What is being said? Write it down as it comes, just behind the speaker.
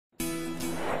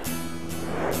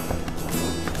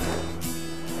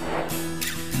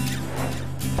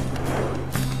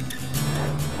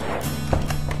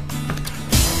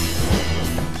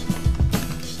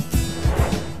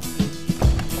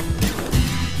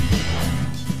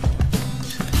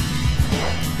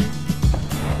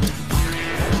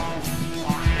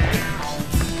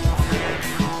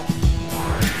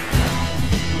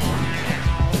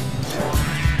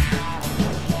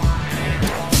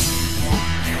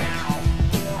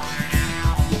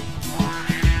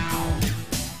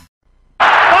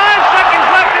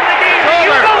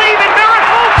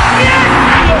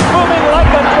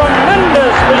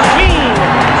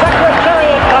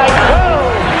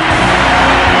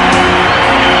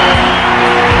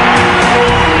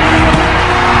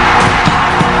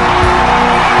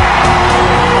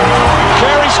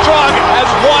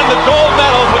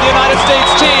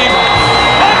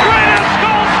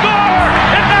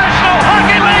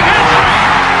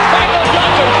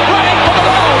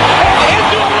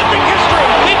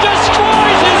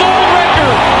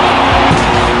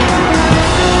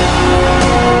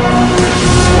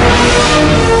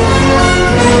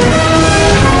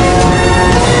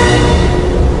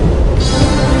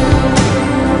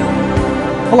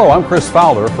Hello, I'm Chris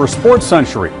Fowler for Sports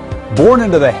Century. Born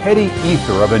into the heady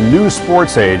ether of a new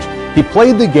sports age, he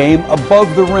played the game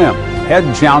above the rim,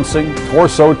 head jouncing,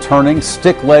 torso turning,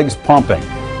 stick legs pumping.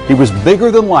 He was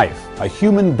bigger than life, a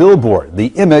human billboard, the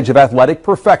image of athletic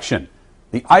perfection,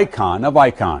 the icon of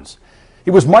icons.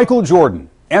 He was Michael Jordan,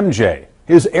 MJ,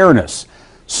 his airness.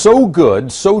 So good,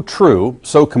 so true,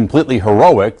 so completely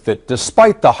heroic that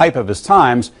despite the hype of his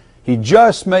times, he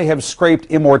just may have scraped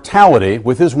immortality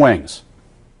with his wings.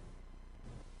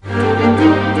 Jordan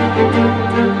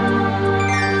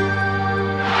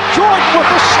with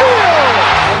the steal!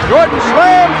 Jordan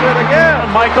slams it again.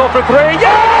 Michael for three.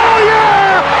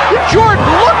 Yeah! Jordan,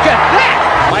 look at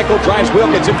that! Michael drives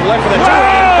Wilkins in for left for the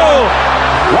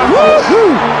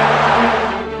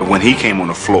two. When he came on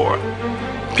the floor,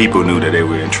 people knew that they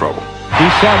were in trouble. He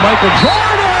saw Michael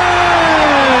Jordan!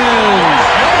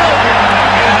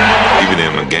 Even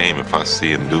in a game, if I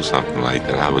see him do something like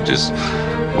that, I would just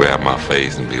grab my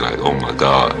face and be like, oh my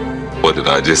God, what did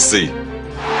I just see? Spectacular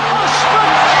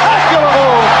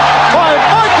move by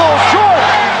Michael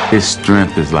Jordan! His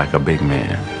strength is like a big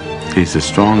man. He's the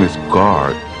strongest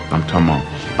guard, I'm talking about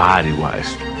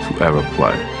body-wise, to ever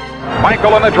play.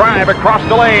 Michael on the drive across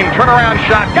the lane, turnaround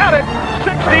shot, got it!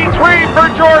 63 for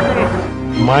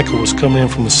Jordan! Michael was coming in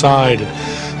from the side, and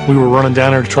we were running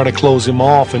down there to try to close him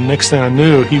off, and next thing I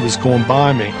knew, he was going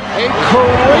by me. A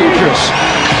courageous,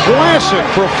 classic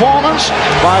performance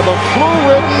by the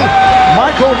flu-ridden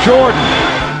Michael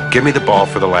Jordan. Give me the ball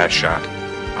for the last shot.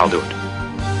 I'll do it.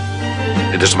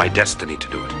 It is my destiny to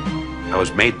do it. I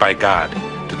was made by God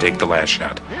to take the last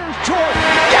shot. Here's Jordan.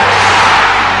 Yes!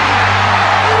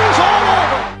 It is all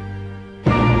over.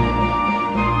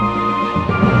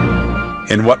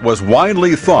 In what was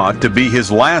widely thought to be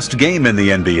his last game in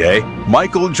the NBA,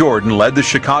 Michael Jordan led the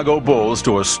Chicago Bulls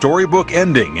to a storybook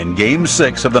ending in Game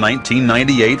 6 of the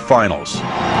 1998 Finals.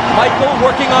 Michael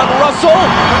working on Russell,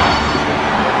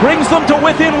 brings them to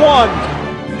within one.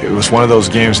 It was one of those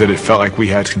games that it felt like we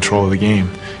had control of the game.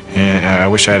 And I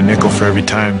wish I had a nickel for every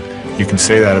time you can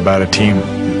say that about a team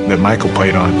that Michael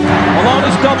played on. Malone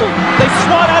is doubled. They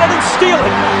swat at it and steal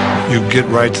it. You get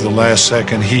right to the last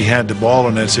second. He had the ball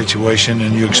in that situation,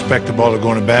 and you expect the ball to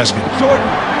go in the basket. Jordan,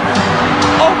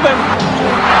 open.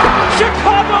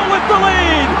 Chicago with the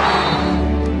lead.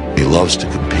 He loves to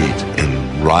compete and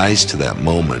rise to that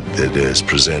moment that is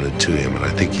presented to him, and I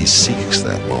think he seeks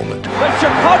that moment. The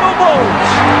Chicago Bulls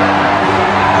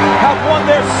have won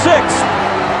their 6th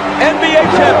NBA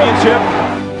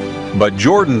championship. But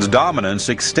Jordan's dominance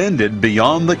extended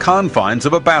beyond the confines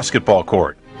of a basketball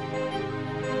court.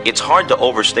 It's hard to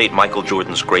overstate Michael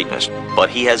Jordan's greatness,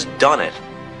 but he has done it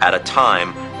at a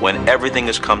time when everything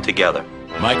has come together.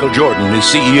 Michael Jordan is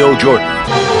CEO Jordan.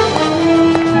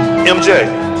 MJ,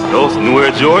 those New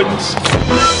Air Jordans.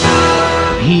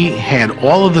 He had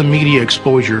all of the media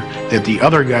exposure that the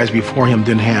other guys before him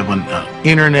didn't have on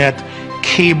internet,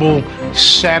 cable,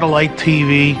 satellite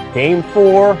TV. Game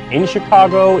 4 in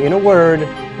Chicago, in a word,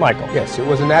 Michael. Yes, it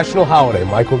was a national holiday.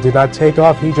 Michael did not take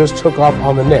off, he just took off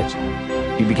on the Knicks.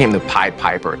 He became the Pied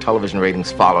Piper. Television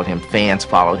ratings followed him, fans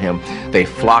followed him. They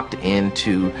flocked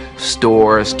into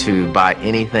stores to buy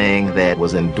anything that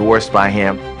was endorsed by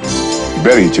him. You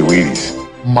better eat your Wheaties.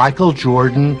 Michael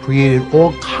Jordan created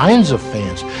all kinds of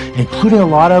fans, including a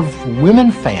lot of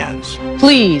women fans.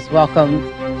 Please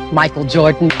welcome Michael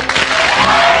Jordan.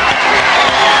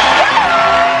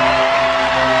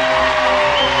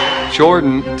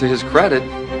 Jordan, to his credit,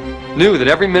 knew that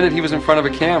every minute he was in front of a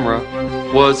camera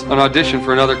was an audition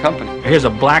for another company. Here's a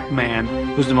black man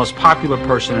who's the most popular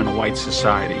person in a white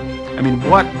society. I mean,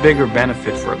 what bigger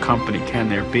benefit for a company can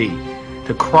there be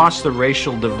to cross the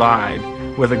racial divide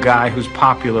with a guy who's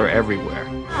popular everywhere?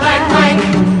 Like Mike,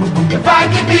 if I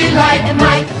could be like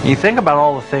Mike. You think about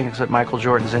all the things that Michael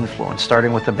Jordan's influenced,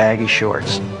 starting with the baggy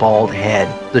shorts, bald head,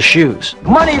 the shoes.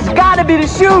 Money's gotta be the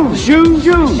shoes. Shoes.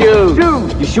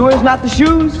 You sure it's not the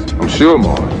shoes? I'm sure,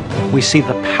 Mark. We see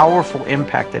the powerful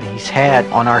impact that he's had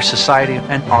on our society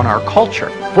and on our culture.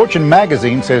 Fortune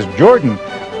magazine says Jordan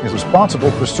is responsible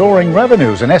for soaring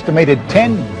revenues, an estimated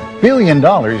 $10 billion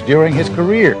during his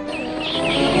career.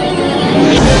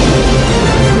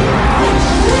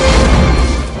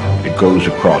 It goes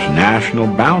across national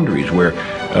boundaries where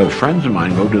friends of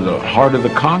mine go to the heart of the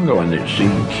Congo and they see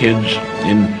kids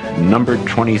in number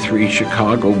 23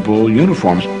 Chicago Bull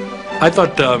uniforms. I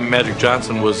thought Magic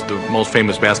Johnson was the most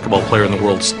famous basketball player in the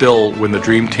world still when the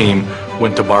Dream Team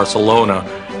went to Barcelona,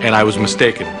 and I was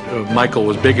mistaken. Michael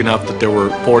was big enough that there were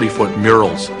 40-foot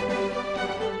murals.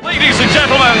 Ladies and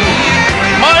gentlemen,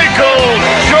 Michael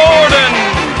Jordan!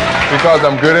 Because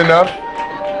I'm good enough,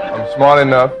 I'm smart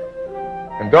enough,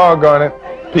 and doggone it,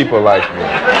 people like me.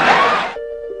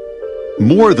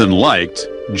 More than liked,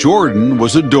 Jordan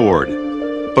was adored.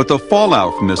 But the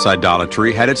fallout from this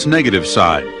idolatry had its negative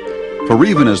side. For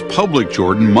even as public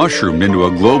Jordan mushroomed into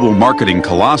a global marketing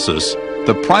colossus,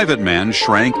 the private man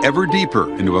shrank ever deeper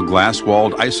into a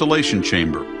glass-walled isolation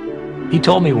chamber. He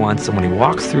told me once that when he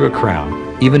walks through a crowd,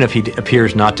 even if he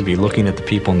appears not to be looking at the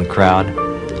people in the crowd,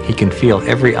 he can feel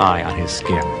every eye on his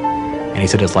skin. And he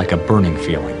said it's like a burning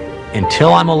feeling.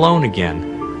 Until I'm alone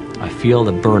again, I feel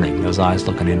the burning, those eyes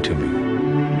looking into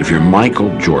me. If you're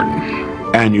Michael Jordan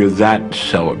and you're that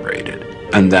celebrated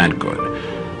and that good,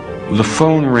 the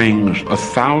phone rings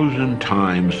 1,000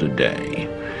 times a day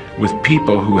with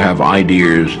people who have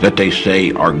ideas that they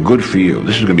say are good for you.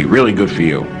 This is going to be really good for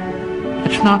you.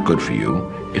 It's not good for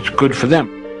you. It's good for them.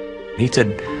 He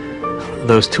said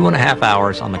those 2.5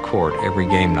 hours on the court every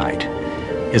game night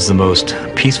is the most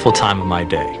peaceful time of my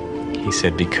day. He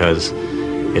said because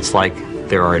it's like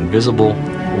there are invisible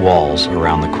walls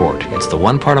around the court. It's the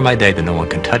one part of my day that no one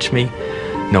can touch me,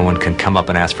 no one can come up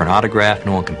and ask for an autograph,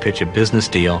 no one can pitch a business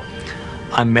deal.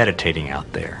 I'm meditating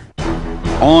out there.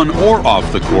 On or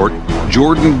off the court,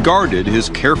 Jordan guarded his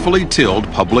carefully tilled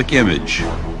public image.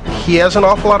 He has an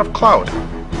awful lot of clout.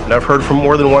 And I've heard from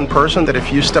more than one person that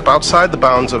if you step outside the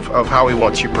bounds of how he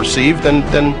wants you perceived,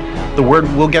 then the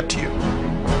word will get to you.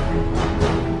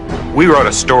 We wrote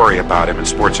a story about him in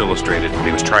Sports Illustrated when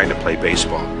he was trying to play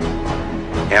baseball.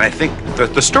 And I think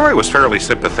the story was fairly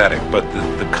sympathetic, but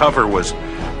the cover was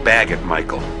Bag It,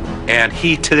 Michael. And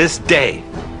he, to this day,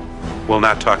 will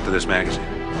not talk to this magazine.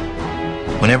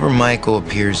 Whenever Michael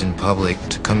appears in public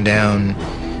to come down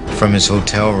from his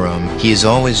hotel room, he is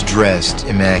always dressed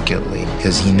immaculately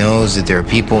because he knows that there are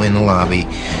people in the lobby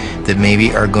that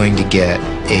maybe are going to get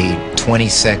a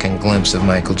 20-second glimpse of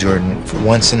Michael Jordan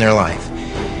once in their life.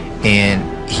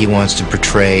 And he wants to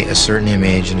portray a certain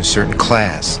image in a certain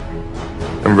class.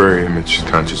 I'm very image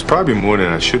conscious, probably more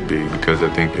than I should be, because I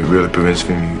think it really prevents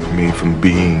me from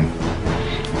being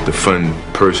the fun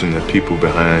person that people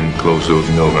behind closed doors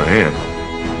know I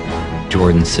am.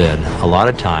 Jordan said, a lot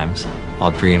of times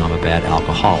I'll dream I'm a bad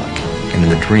alcoholic, and in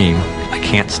the dream I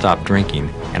can't stop drinking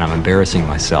and I'm embarrassing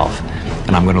myself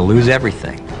and I'm going to lose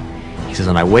everything. He says,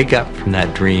 and I wake up from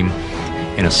that dream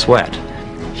in a sweat.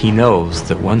 He knows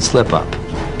that one slip up,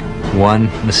 one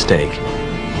mistake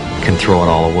can throw it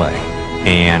all away.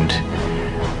 And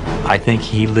I think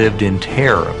he lived in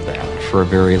terror of that for a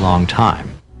very long time.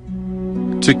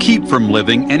 To keep from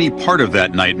living any part of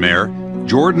that nightmare,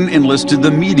 Jordan enlisted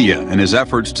the media in his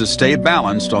efforts to stay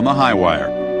balanced on the high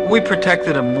wire. We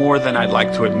protected him more than I'd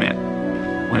like to admit.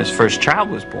 When his first child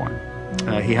was born,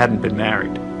 he hadn't been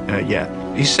married yet.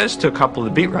 He says to a couple of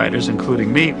the beat writers,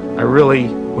 including me, I really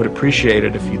would appreciate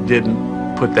it if you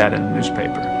didn't put that in the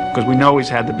newspaper. Because we know he's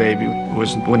had the baby, who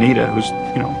was Juanita, who's,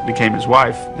 became his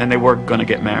wife, and they were going to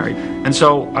get married. And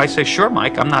so I say, sure,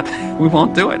 Mike, we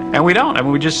won't do it. And we don't. I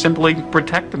mean, we just simply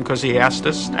protect him because he asked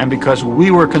us and because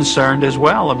we were concerned as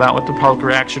well about what the public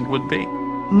reaction would be.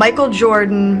 Michael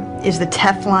Jordan is the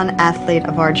Teflon athlete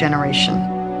of our generation.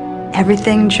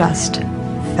 Everything just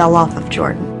fell off of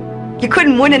Jordan. You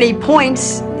couldn't win any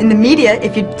points in the media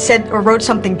if you said or wrote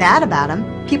something bad about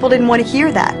him. People didn't want to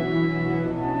hear that.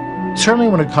 Certainly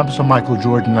when it comes to Michael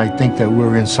Jordan, I think that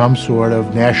we're in some sort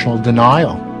of national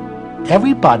denial.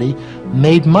 Everybody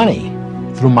made money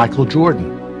through Michael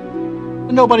Jordan.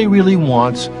 Nobody really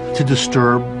wants to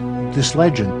disturb this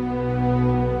legend.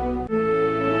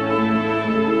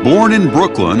 Born in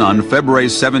Brooklyn on February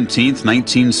 17,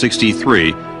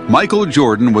 1963, Michael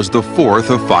Jordan was the fourth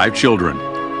of 5 children.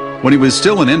 When he was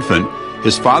still an infant,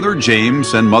 his father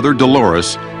James and mother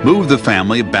Dolores moved the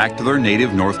family back to their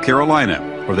native North Carolina,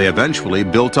 where they eventually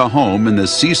built a home in the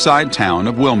seaside town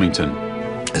of Wilmington.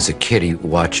 As a kid, he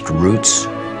watched Roots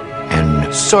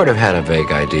and sort of had a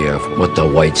vague idea of what the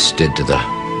whites did to the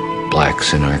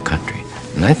blacks in our country.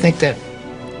 And I think that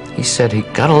he said he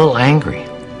got a little angry,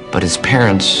 but his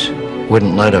parents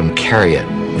wouldn't let him carry it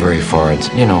very far and,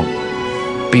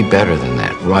 be better than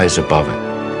that, rise above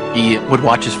it. He would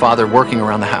watch his father working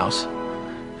around the house,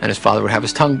 and his father would have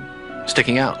his tongue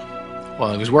sticking out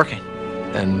while he was working.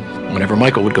 And whenever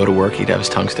Michael would go to work, he'd have his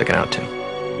tongue sticking out too.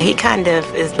 He kind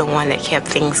of is the one that kept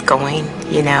things going,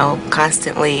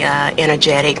 constantly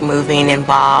energetic, moving,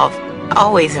 involved,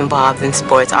 always involved in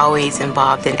sports, always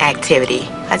involved in activity.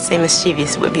 I'd say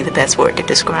mischievous would be the best word to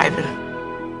describe him.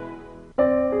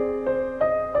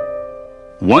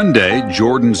 One day,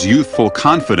 Jordan's youthful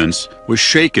confidence was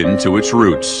shaken to its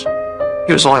roots.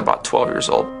 He was only about 12 years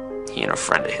old. He and a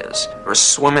friend of his were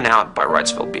swimming out by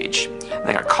Wrightsville Beach.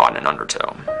 They got caught in an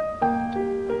undertow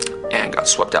and got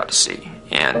swept out to sea,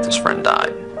 and his friend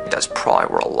died. That's probably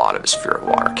where a lot of his fear of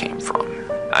water came from.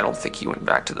 I don't think he went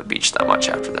back to the beach that much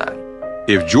after that.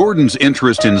 If Jordan's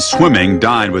interest in swimming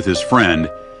died with his friend,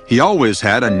 he always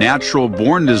had a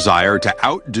natural-born desire to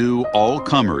outdo all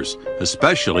comers,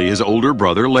 especially his older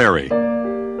brother, Larry.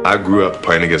 I grew up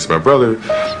playing against my brother,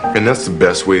 and that's the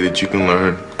best way that you can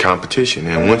learn competition.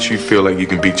 And once you feel like you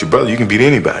can beat your brother, you can beat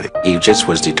anybody. He just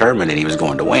was determined that he was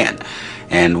going to win.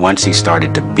 And once he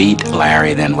started to beat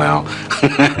Larry, then, well...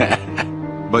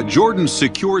 But Jordan's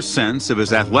secure sense of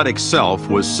his athletic self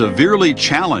was severely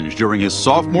challenged during his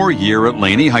sophomore year at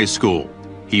Laney High School.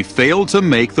 He failed to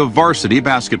make the varsity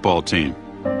basketball team.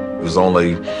 He was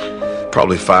only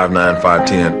probably 5'9",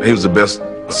 5'10". He was the best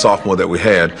sophomore that we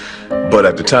had, but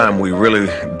at the time we really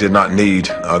did not need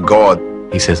a guard.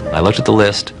 He says, I looked at the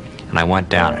list and I went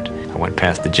down it. I went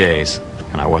past the J's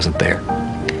and I wasn't there.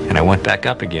 And I went back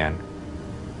up again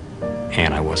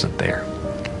and I wasn't there.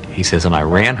 He says, and I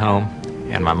ran home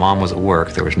and my mom was at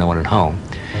work. There was no one at home.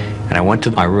 And I went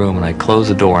to my room and I closed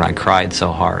the door and I cried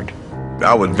so hard.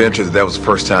 I would venture that was the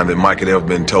first time that Mike had ever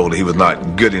been told that he was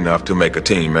not good enough to make a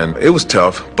team. And it was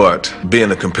tough, but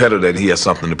being a competitor, he had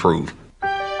something to prove.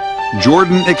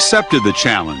 Jordan accepted the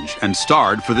challenge and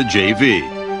starred for the JV.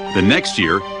 The next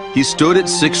year, he stood at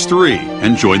 6'3"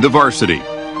 and joined the varsity.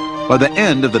 By the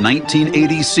end of the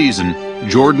 1980 season,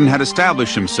 Jordan had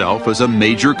established himself as a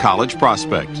major college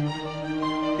prospect.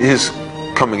 His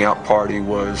coming out party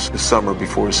was the summer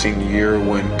before his senior year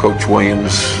when Coach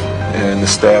Williams and the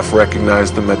staff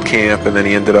recognized him at camp, and then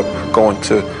he ended up going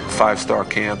to five-star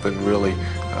camp and really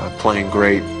playing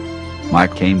great.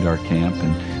 Mike came to our camp,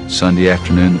 and Sunday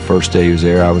afternoon, the first day he was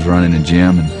there, I was running a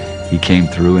gym, and he came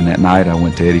through, and that night I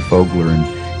went to Eddie Fogler, and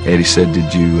Eddie said,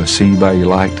 did you see anybody you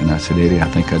liked? And I said, Eddie, I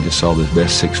think I just saw the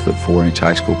best 6'4"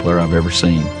 high school player I've ever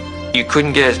seen. You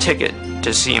couldn't get a ticket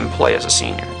to see him play as a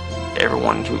senior.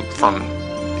 Everyone who from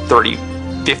 30,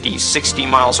 50, 60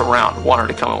 miles around wanted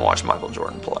to come and watch Michael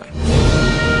Jordan play.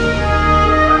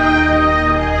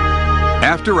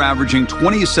 After averaging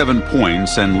 27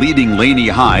 points and leading Laney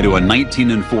High to a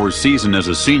 19-4 season as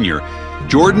a senior,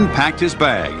 Jordan packed his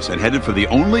bags and headed for the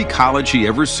only college he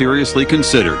ever seriously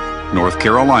considered, North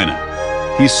Carolina.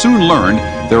 He soon learned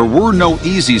there were no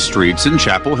easy streets in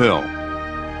Chapel Hill.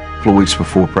 A couple of weeks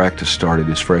before practice started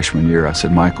his freshman year, I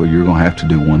said, Michael, you're going to have to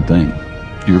do one thing.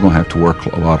 You're going to have to work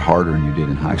a lot harder than you did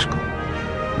in high school.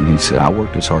 And he said, I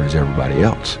worked as hard as everybody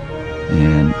else.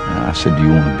 And I said, do you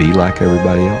want to be like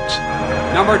everybody else?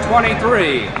 Number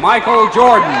 23, Michael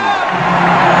Jordan.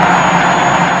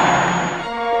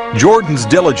 Jordan's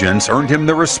diligence earned him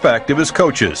the respect of his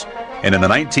coaches. And in the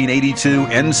 1982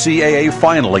 NCAA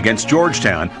final against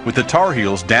Georgetown, with the Tar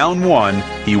Heels down 1,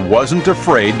 he wasn't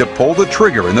afraid to pull the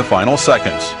trigger in the final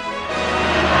seconds.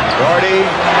 Gordy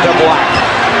to Black.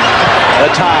 The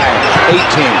time, 18.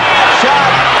 Shot,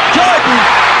 Jordan!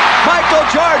 Michael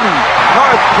Jordan!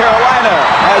 North Carolina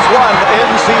has won the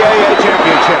NCAA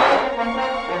championship.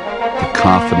 The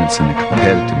confidence and the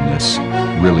competitiveness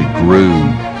really grew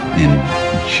in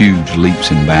huge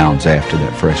leaps and bounds after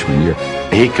that freshman year.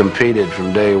 He competed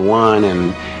from day one,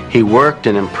 and he worked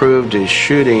and improved his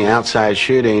shooting, outside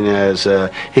shooting, as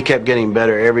he kept getting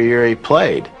better every year he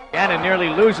played. Gannon nearly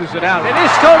loses it out. It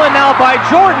is stolen now by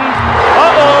Jordan.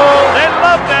 Uh-oh, they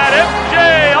love that.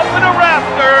 MJ up in the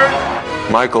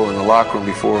rafters. Michael in the locker room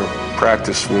before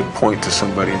practice would point to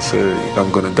somebody and say,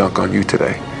 I'm going to dunk on you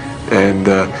today. And,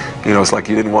 you know, it's like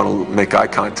you didn't want to make eye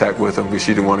contact with him because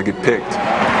you didn't want to get picked.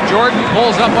 Jordan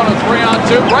pulls up on a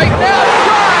 3-on-2 right now.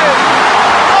 Drive!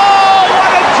 Oh,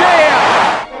 what a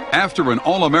jam! After an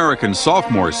All-American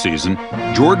sophomore season,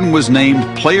 Jordan was named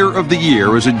Player of the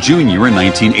Year as a junior in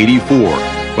 1984,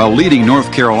 while leading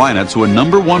North Carolina to a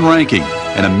 #1 ranking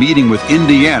and a meeting with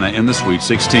Indiana in the Sweet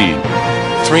 16.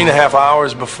 3.5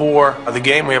 hours before the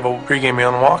game, we have a pregame meal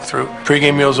and walkthrough.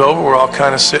 Pregame meal's over, we're all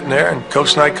kind of sitting there, and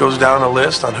Coach Knight goes down a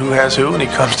list on who has who, and he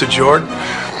comes to Jordan,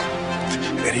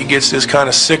 and he gets this kind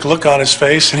of sick look on his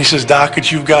face, and he says,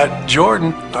 Dockage, you've got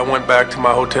Jordan. I went back to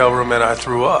my hotel room and I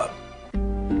threw up.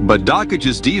 But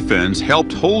Dockage's defense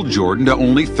helped hold Jordan to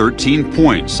only 13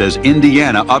 points as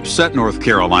Indiana upset North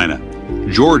Carolina.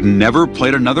 Jordan never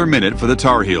played another minute for the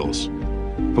Tar Heels.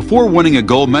 Before winning a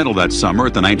gold medal that summer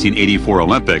at the 1984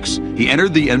 Olympics, he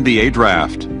entered the NBA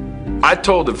draft. I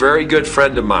told a very good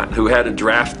friend of mine who had a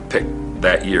draft pick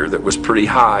that year that was pretty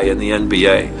high in the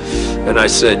NBA, and I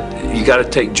said, you got to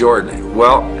take Jordan.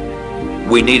 Well,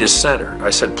 we need a center.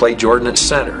 I said, play Jordan at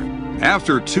center.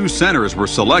 After 2 centers were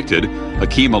selected,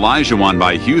 Hakeem Olajuwon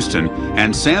by Houston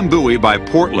and Sam Bowie by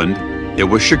Portland, it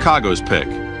was Chicago's pick.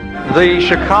 The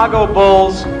Chicago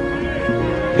Bulls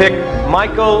pick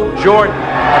Michael Jordan.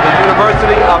 of the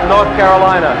University of North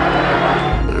Carolina.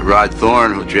 Rod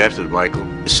Thorne, who drafted Michael,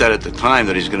 said at the time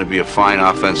that he's going to be a fine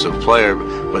offensive player,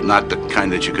 but not the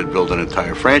kind that you could build an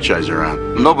entire franchise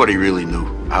around. Nobody really knew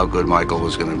how good Michael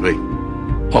was going to be.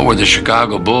 What were the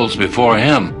Chicago Bulls before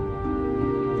him?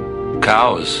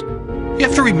 Cows. You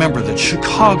have to remember that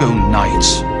Chicago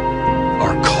nights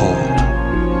are cold,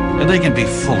 and they can be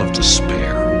full of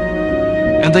despair,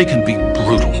 and they can be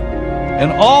brutal.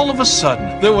 And all of a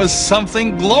sudden, there was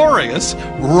something glorious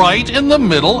right in the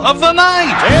middle of the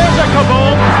night. Here's a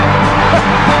kaboom!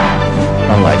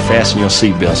 I'm like, fasten your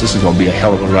seatbelts. This is going to be a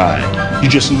hell of a ride. You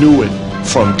just knew it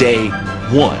from day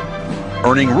one.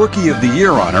 Earning Rookie of the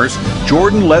Year honors,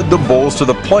 Jordan led the Bulls to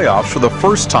the playoffs for the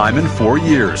first time in 4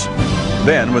 years.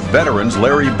 Then, with veterans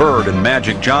Larry Bird and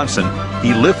Magic Johnson,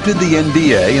 he lifted the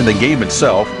NBA and the game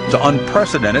itself to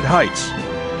unprecedented heights.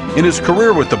 In his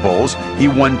career with the Bulls, he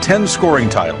won 10 scoring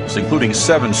titles, including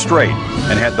 7 straight,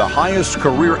 and had the highest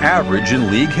career average in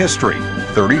league history,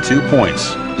 32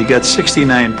 points. He got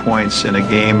 69 points in a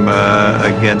game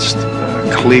against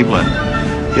Cleveland.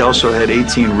 He also had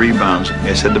 18 rebounds.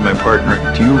 I said to my partner,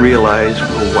 do you realize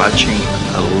we're watching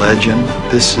a legend?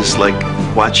 This is like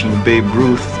watching Babe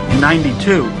Ruth. In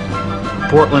 '92,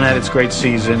 Portland had its great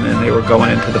season, and they were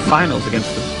going into the finals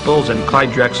against the Bulls, and Clyde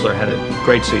Drexler had a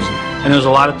great season. And there was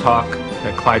a lot of talk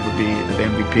that Clyde would be the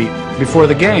MVP. Before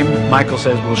the game, Michael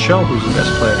says, we'll show who's the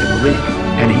best player in the league.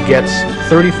 And he gets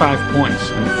 35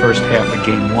 points in the first half of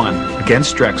Game 1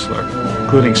 against Drexler,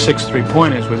 including 6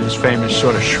 3-pointers with his famous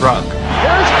sort of shrug.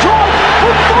 Here's Jordan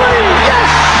for 3!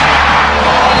 Yes!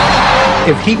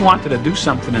 If he wanted to do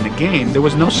something in a game, there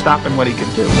was no stopping what he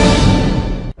could do.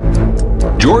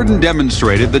 Jordan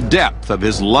demonstrated the depth of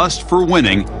his lust for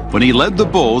winning when he led the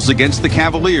Bulls against the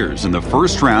Cavaliers in the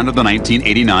first round of the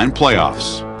 1989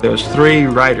 playoffs. There was 3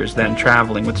 writers then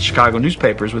traveling with the Chicago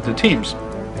newspapers with the teams.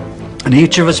 And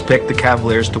each of us picked the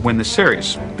Cavaliers to win the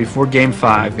series before Game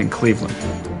 5 in Cleveland.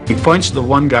 He points to the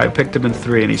one guy who picked him in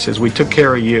 3, and he says, we took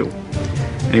care of you.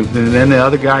 And then the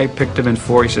other guy picked him in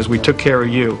 4, he says, we took care of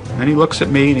you. And then he looks at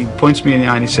me and he points me in the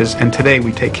eye and he says, and today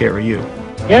we take care of you.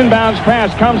 Inbounds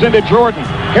pass comes into Jordan.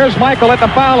 Here's Michael at the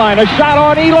foul line. A shot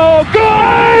on Elo.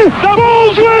 Good! The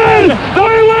Bulls win!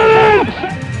 They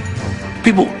win!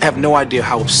 People have no idea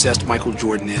how obsessed Michael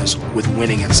Jordan is with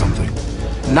winning at something.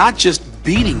 Not just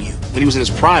beating you when he was in his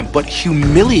prime, but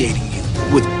humiliating you,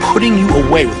 with putting you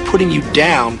away, with putting you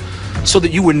down, so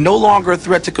that you were no longer a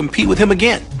threat to compete with him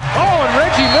again. Oh, and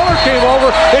Reggie Miller came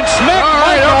over and smacked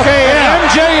Michael. Okay, yeah. And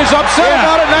MJ is upset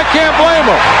about it, and I can't blame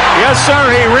him. Yes, sir,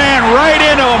 he ran right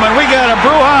into him, and we got a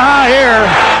brouhaha here.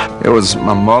 It was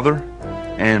my mother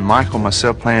and Michael and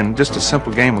myself playing just a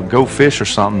simple game of Go Fish or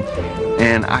something,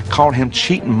 and I caught him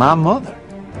cheating my mother.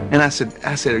 And I said,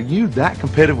 are you that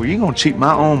competitive? Were you going to cheat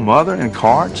my own mother in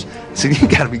cards? I said, you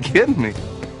got to be kidding me.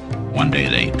 One day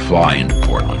they fly into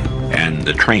Portland, and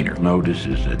the trainer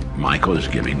notices that Michael is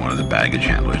giving one of the baggage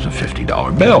handlers a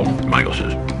 $50 bill. Michael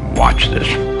says, watch this.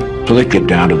 So they get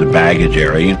down to the baggage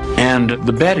area, and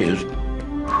the bet is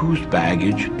whose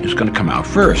baggage is going to come out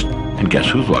first. And guess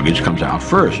whose luggage comes out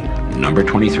first? Number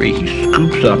 23. He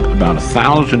scoops up about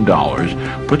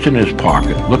 $1,000, puts it in his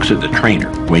pocket, looks at the trainer,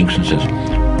 winks and says,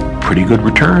 pretty good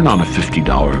return on a $50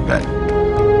 bet.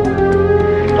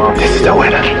 This is the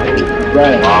winner.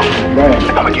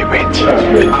 I'm gonna get rich.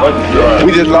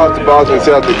 We just lost the Boston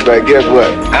Celtics, but guess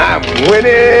what? I'm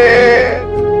winning!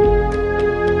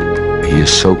 He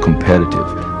is so competitive.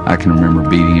 I can remember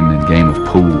beating him in a game of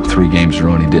pool 3 games in a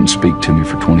row, and he didn't speak to me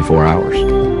for 24 hours.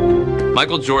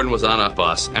 Michael Jordan was on a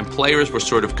bus, and players were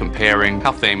sort of comparing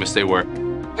how famous they were.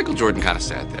 Michael Jordan kind of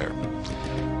sat there.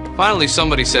 Finally,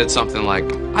 somebody said something like,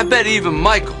 I bet even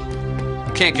Michael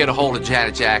can't get a hold of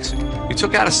Janet Jackson. He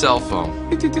took out a cell phone,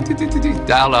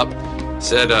 dialed up,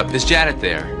 said, is Janet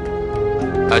there?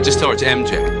 Just towards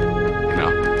MJ. You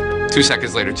know, 2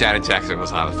 seconds later, Janet Jackson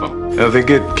was on the phone. I think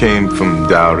it came from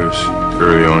doubters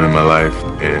early on in my life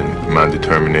and my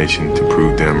determination to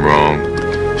prove them wrong,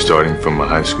 starting from a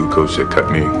high school coach that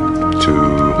cut me to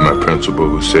my principal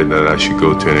who said that I should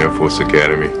go to an Air Force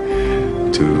Academy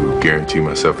to guarantee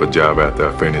myself a job after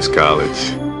I finished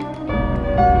college.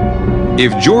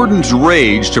 If Jordan's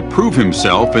rage to prove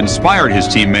himself inspired his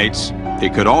teammates,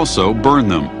 it could also burn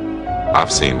them.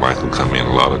 I've seen Michael come in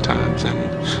a lot of times and,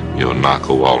 knock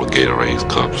over all the Gatorade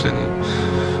cups and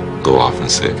go off and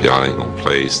say, if y'all ain't gonna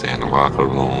play, stay in the locker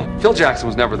room. Phil Jackson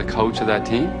was never the coach of that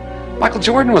team. Michael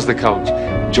Jordan was the coach.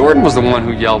 Jordan was the one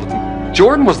who yelled at them.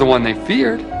 Jordan was the one they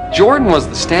feared. Jordan was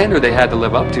the standard they had to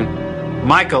live up to.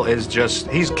 Michael is just,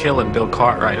 he's killing Bill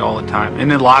Cartwright all the time. In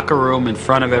the locker room, in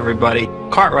front of everybody.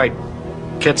 Cartwright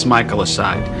gets Michael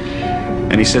aside.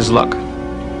 And he says, look,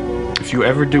 if you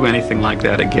ever do anything like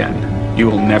that again, you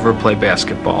will never play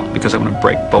basketball because I'm going to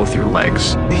break both your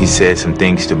legs. He said some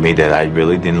things to me that I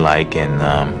really didn't like, and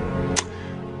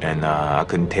I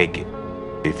couldn't take it.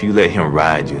 If you let him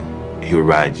ride you, he would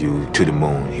ride you to the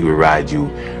moon. He would ride you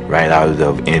right out of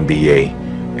the NBA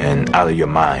and out of your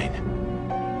mind.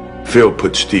 Phil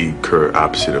put Steve Kerr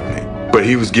opposite of me, but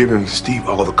he was giving Steve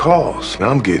all the calls. And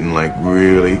I'm getting like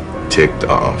really ticked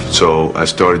off. So I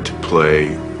started to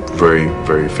play very,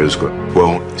 very physical.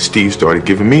 Well, Steve started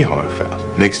giving me hard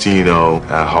fouls. Next thing you know,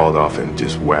 I hauled off and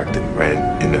just whacked him right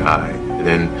in the eye. And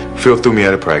then Phil threw me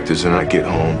out of practice, and I get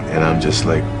home and I'm just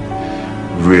like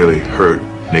really hurt.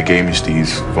 They gave me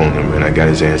Steve's phone number, and I got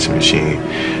his answer machine.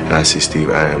 And I said,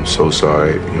 Steve, I am so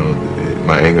sorry. You know,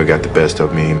 my anger got the best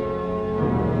of me.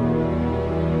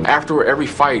 After every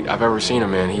fight I've ever seen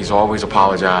him in, he's always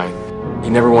apologized. He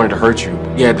never wanted to hurt you.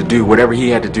 He had to do whatever he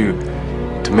had to do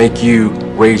to make you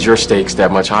raise your stakes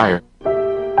that much higher.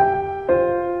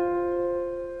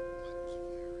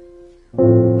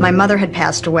 My mother had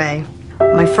passed away.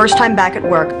 My first time back at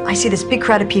work, I see this big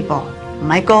crowd of people.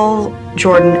 Michael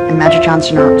Jordan and Magic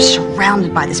Johnson are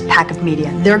surrounded by this pack of media.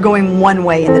 They're going one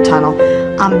way in the tunnel.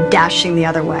 I'm dashing the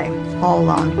other way, all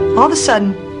alone. All of a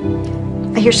sudden,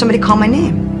 I hear somebody call my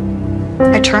name.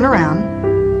 I turn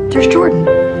around. There's Jordan.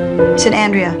 He said,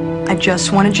 Andrea, I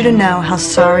just wanted you to know how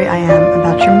sorry I am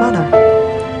about your mother.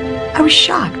 I was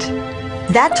shocked.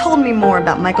 That told me more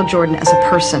about Michael Jordan as a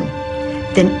person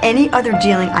than any other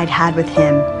dealing I'd had with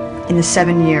him in the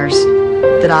 7 years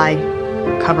that I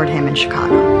covered him in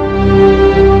Chicago.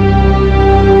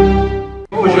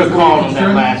 What was your call on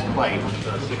that last play?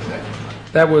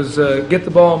 That was get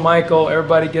the ball, Michael.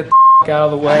 Everybody get the out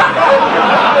of the way.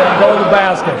 Go to the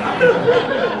basket.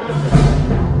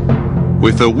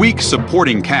 With a weak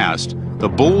supporting cast, the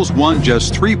Bulls won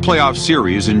just 3 playoff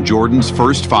series in Jordan's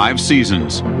first 5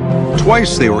 seasons.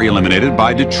 Twice they were eliminated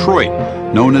by Detroit,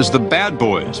 known as the Bad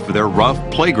Boys for their rough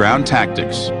playground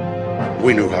tactics.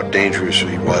 We knew how dangerous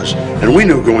he was, and we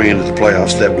knew going into the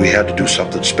playoffs that we had to do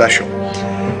something special.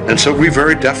 And so we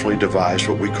very definitely devised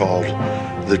what we called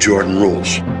the Jordan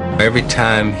rules. Every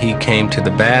time he came to the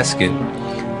basket,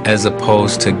 as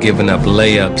opposed to giving up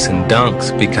layups and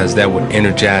dunks because that would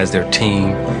energize their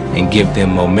team and give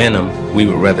them momentum, we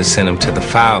would rather send them to the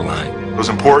foul line. It was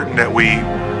important that we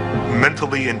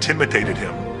mentally intimidated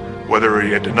him, whether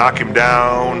he had to knock him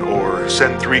down or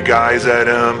send 3 guys at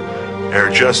him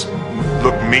or just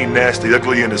look mean, nasty,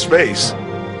 ugly in his face.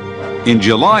 In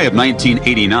July of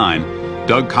 1989,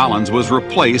 Doug Collins was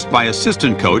replaced by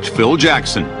assistant coach Phil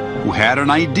Jackson, who had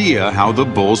an idea how the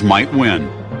Bulls might win.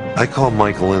 I called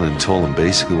Michael in and told him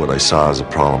basically what I saw as a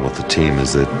problem with the team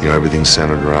is that, everything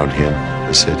centered around him.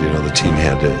 I said, the team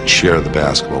had to share the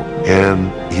basketball. And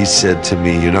he said to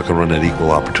me, you're not going to run that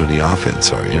equal opportunity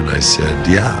offense, are you? And I said,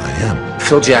 yeah, I am.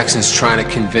 Phil Jackson's trying to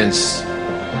convince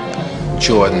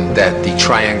Jordan that the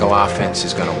triangle offense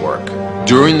is going to work.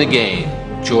 During the game,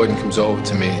 Jordan comes over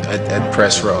to me at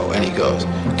press row and he goes,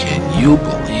 can you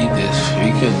believe this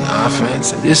freaking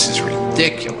offense? This is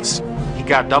ridiculous. He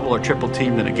got double or triple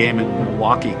teamed in a game in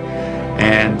Milwaukee,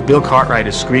 and Bill Cartwright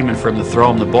is screaming for him to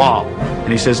throw him the ball.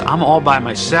 And he says, I'm all by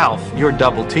myself, you're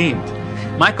double teamed.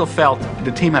 Michael felt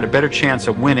the team had a better chance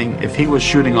of winning if he was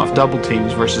shooting off double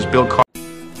teams versus Bill Cartwright.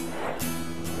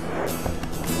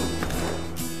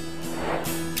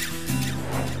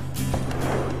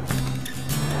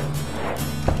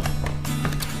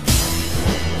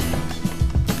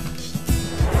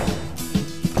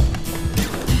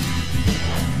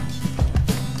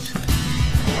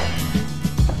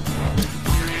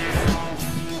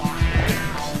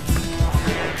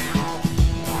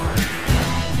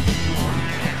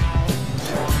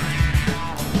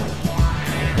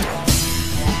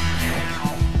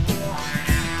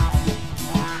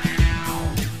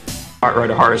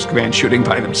 Cartwright or Horace Grant shooting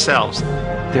by themselves.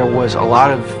 There was a lot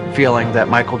of feeling that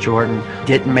Michael Jordan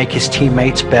didn't make his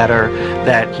teammates better,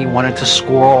 that he wanted to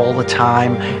score all the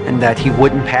time, and that he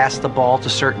wouldn't pass the ball to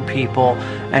certain people,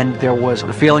 and there was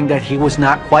a feeling that he was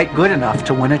not quite good enough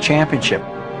to win a championship.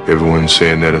 Everyone's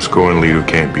saying that a scoring leader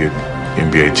can't be an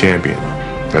NBA champion.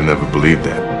 I never believed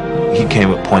that. He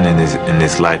came a point in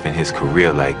his life, in his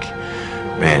career, like,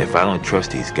 man, if I don't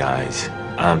trust these guys,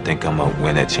 I don't think I'm going to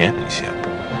win that championship.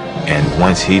 And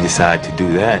once he decided to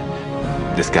do that,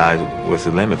 the sky was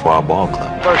the limit for our ball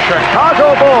club. The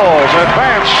Chicago Bulls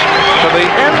advance to the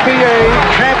NBA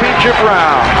championship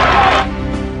round.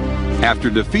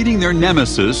 After defeating their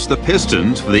nemesis, the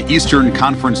Pistons, for the Eastern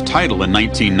Conference title in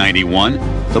 1991,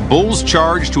 the Bulls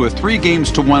charged to a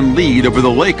 3-1 lead over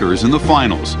the Lakers in the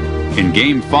finals. In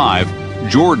Game 5,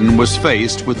 Jordan was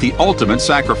faced with the ultimate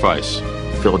sacrifice.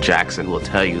 Phil Jackson will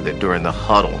tell you that during the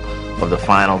huddle of the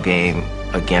final game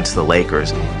against the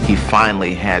Lakers, he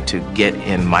finally had to get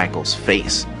in Michael's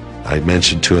face. I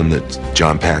mentioned to him that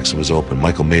John Paxson was open.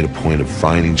 Michael made a point of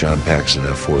finding John Paxson in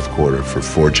that fourth quarter for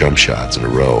 4 jump shots in a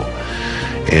row.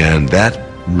 And that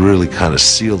really kind of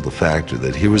sealed the factor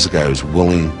that here was a guy who was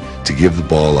willing to give the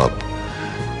ball up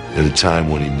at a time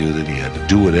when he knew that he had to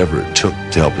do whatever it took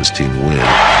to help his team win.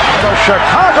 The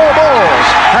Chicago Bulls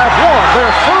have won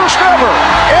their first ever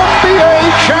NBA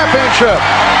championship.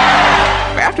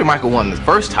 After Michael won the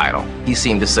first title, he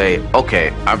seemed to say,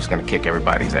 okay, I'm just going to kick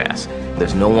everybody's ass.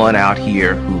 There's no one out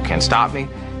here who can stop me.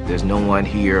 There's no one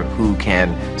here who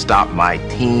can stop my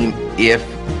team if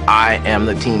I am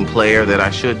the team player that I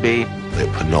should be. The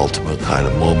penultimate kind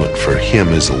of moment for him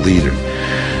as a leader.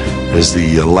 As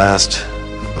the last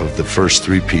of the first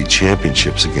 3-peat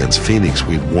championships against Phoenix,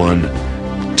 we'd won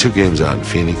 2 games out in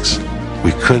Phoenix.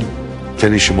 We couldn't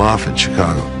finish them off in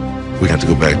Chicago. We had to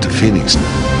go back to Phoenix.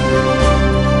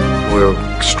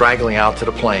 We're straggling out to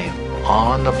the plane.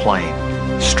 On the plane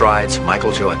strides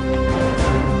Michael Jordan.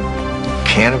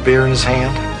 Can of beer in his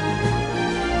hand,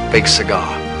 big cigar.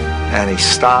 And he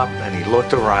stopped and he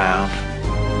looked around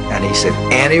and he said,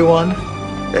 anyone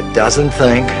that doesn't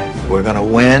think we're going to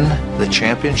win the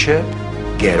championship,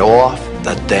 get off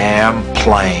the damn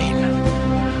plane.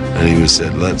 And he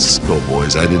said, let's go,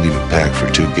 boys. I didn't even pack for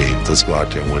 2 games. Let's go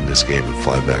out there and win this game and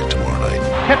fly back tomorrow night.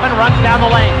 Pippen runs down the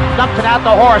lane, dumps it out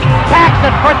the horse,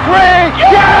 Paxson for 3.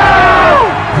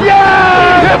 Yeah!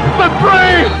 Yeah! Hits the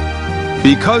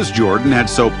 3! Because Jordan had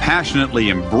so passionately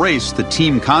embraced the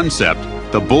team concept,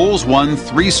 the Bulls won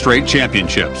 3 straight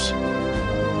championships.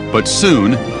 But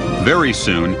soon, very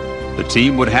soon, the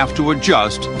team would have to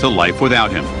adjust to life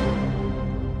without him.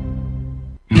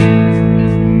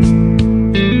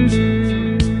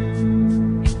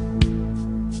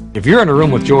 If you're in a room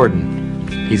with Jordan,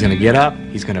 he's going to get up,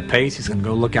 he's going to pace, he's going to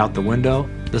go look out the window.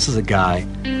 This is a guy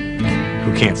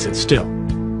who can't sit still.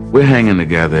 We're hanging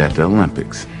together at the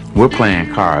Olympics. We're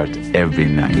playing cards every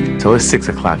night. So it's 6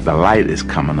 o'clock, the light is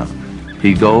coming up.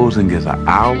 He goes and gets an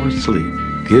hour's sleep,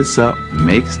 gets up,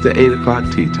 makes the 8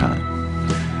 o'clock tea time.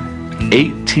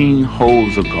 18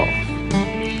 holes of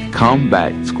golf. Come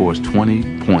back, scores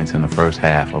 20 points in the first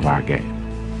half of our game.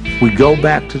 We go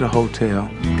back to the hotel,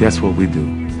 guess what we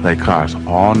do? Play cards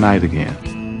all night again.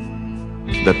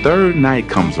 The 3rd night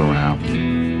comes around,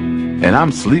 and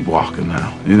I'm sleepwalking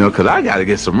now, because I got to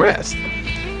get some rest.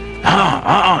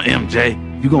 MJ,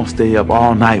 you're going to stay up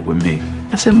all night with me.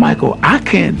 I said, Michael, I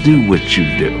can't do what you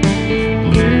do.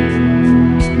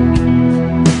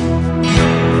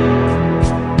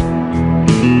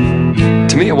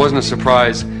 To me, it wasn't a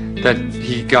surprise that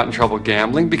he got in trouble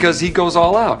gambling because he goes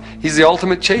all out. He's the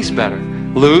ultimate chase better.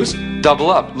 Lose,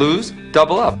 double up. Lose,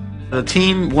 double up. The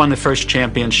team won the first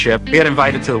championship. He got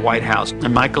invited to the White House,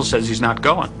 and Michael says he's not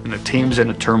going. And the team's in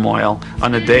a turmoil.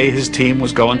 On the day his team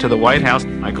was going to the White House,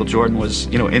 Michael Jordan was,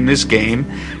 in this game,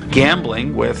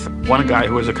 gambling with one guy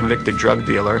who was a convicted drug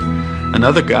dealer,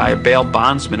 another guy, a bail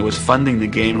bondsman who was funding the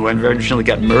game, who eventually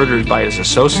got murdered by his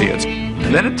associates.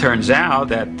 And then it turns out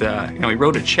that, he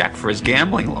wrote a check for his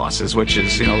gambling losses, which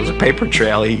is, was a paper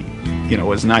trail he,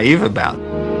 was naive about.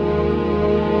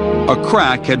 A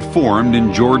crack had formed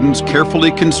in Jordan's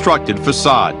carefully constructed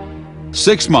facade.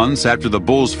 6 months after the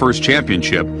Bulls' first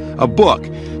championship, a book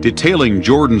detailing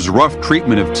Jordan's rough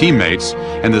treatment of teammates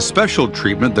and the special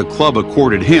treatment the club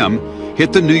accorded him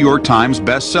hit the New York Times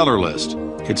bestseller list.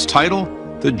 Its title,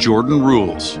 The Jordan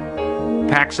Rules.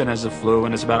 Paxson has the flu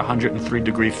and it's about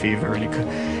 103-degree fever,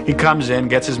 and he comes in,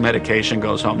 gets his medication,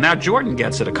 goes home. Now Jordan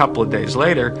gets it a couple of days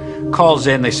later, calls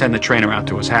in, they send the trainer out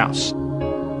to his house.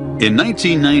 In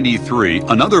 1993,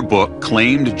 another book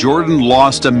claimed Jordan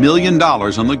lost $1 million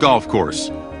on the golf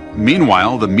course.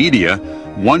 Meanwhile, the media,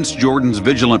 once Jordan's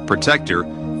vigilant protector,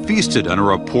 feasted on a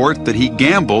report that he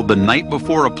gambled the night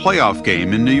before a playoff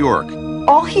game in New York.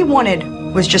 All he wanted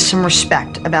was just some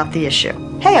respect about the issue.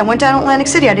 Hey, I went down to Atlantic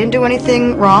City. I didn't do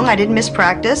anything wrong. I didn't miss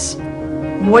practice.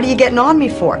 What are you getting on me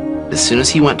for? As soon as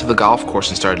he went to the golf course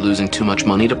and started losing too much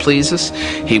money to please us,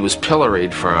 he was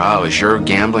pilloried for, is your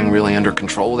gambling really under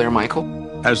control there, Michael?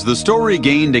 As the story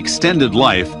gained extended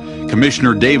life,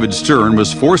 Commissioner David Stern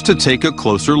was forced to take a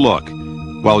closer look.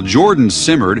 While Jordan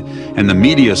simmered and the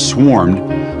media swarmed,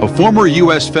 a former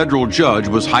U.S. federal judge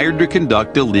was hired to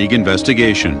conduct a league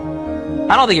investigation.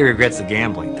 I don't think he regrets the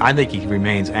gambling. I think he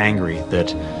remains angry that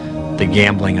the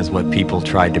gambling is what people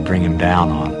tried to bring him down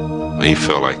on. He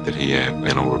felt like that he had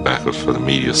been over backwards for the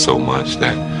media so much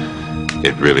that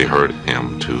it really hurt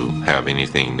him to have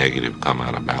anything negative come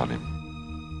out about him.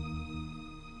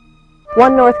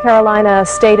 One North Carolina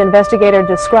state investigator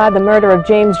described the murder of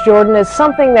James Jordan as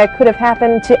something that could have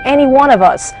happened to any one of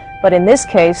us. But in this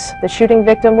case, the shooting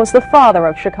victim was the father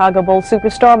of Chicago Bulls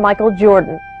superstar Michael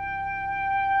Jordan.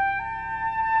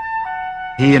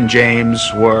 He and James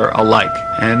were alike,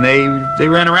 and they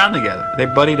ran around together. They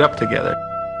buddied up together.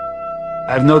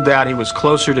 I have no doubt he was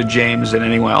closer to James than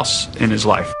anyone else in his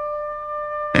life.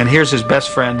 And here's his best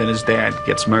friend and his dad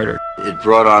gets murdered. It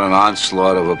brought on an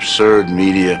onslaught of absurd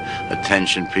media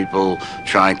attention, people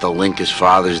trying to link his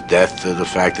father's death to the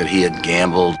fact that he had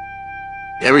gambled.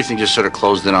 Everything just sort of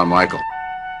closed in on Michael.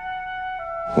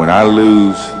 When I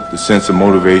lose the sense of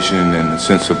motivation and the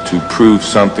sense of to prove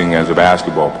something as a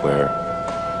basketball player,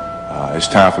 it's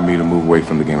time for me to move away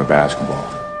from the game of basketball.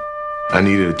 I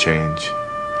needed a change.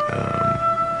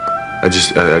 I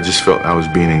just felt I was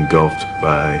being engulfed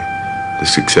by the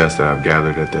success that I've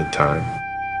gathered at that time.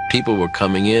 People were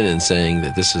coming in and saying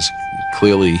that this is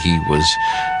clearly he was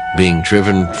being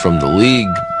driven from the league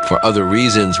for other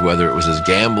reasons, whether it was his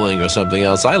gambling or something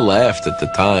else. I laughed at the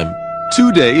time.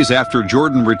 2 days after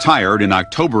Jordan retired in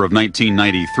October of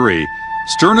 1993,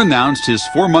 Stern announced his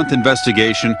 4-month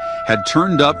investigation had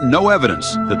turned up no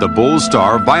evidence that the Bulls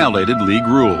star violated league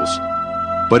rules.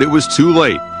 But it was too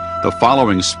late. The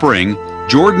following spring,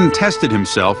 Jordan tested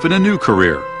himself in a new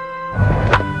career.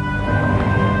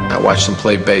 I watched him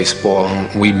play baseball,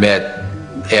 and we met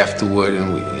afterward,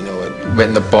 and we met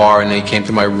in the bar, and then he came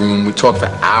to my room. We talked for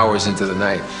hours into the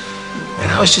night.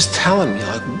 And I was just telling me,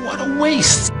 like, what a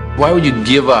waste. Why would you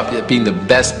give up being the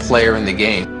best player in the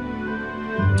game?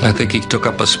 I think he took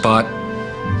up a spot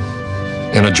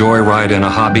in a joyride in a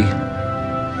hobby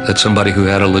that somebody who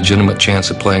had a legitimate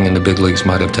chance at playing in the big leagues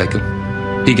might have taken.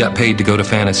 He got paid to go to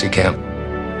fantasy camp.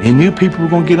 He knew people were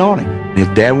going to get on him. His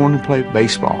dad wanted to play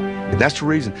baseball. That's the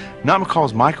reason. Not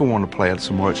because Michael wanted to play it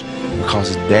so much, because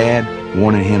his dad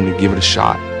wanted him to give it a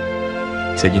shot.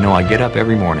 He said, I get up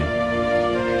every morning,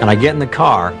 and I get in the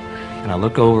car, and I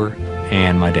look over,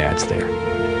 and my dad's there.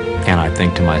 And I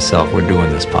think to myself, we're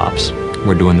doing this, Pops.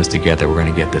 We're doing this together. We're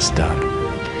going to get this done.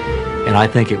 And I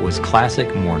think it was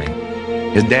classic Mourning.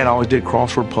 His dad always did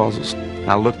crossword puzzles.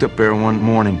 I looked up there one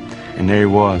morning, and there he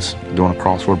was, doing a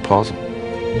crossword puzzle.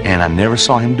 And I never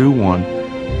saw him do one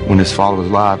when his father was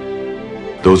alive.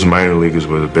 Those minor leaguers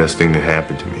were the best thing that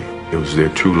happened to me. It was their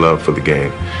true love for the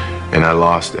game. And I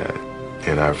lost that.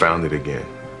 And I found it again,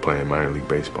 playing minor league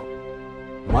baseball.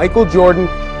 Michael Jordan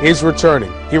is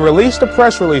returning. He released a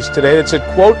press release today that said,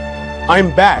 quote,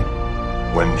 "I'm back."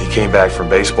 When he came back from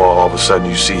baseball, all of a sudden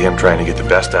you see him trying to get the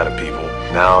best out of people.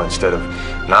 Now, instead of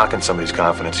knocking somebody's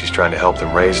confidence, he's trying to help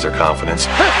them raise their confidence.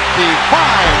 55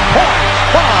 points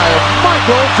by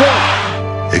Michael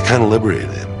Jordan. It kind of liberated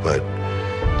him, but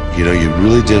you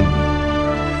really didn't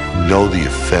know the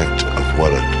effect of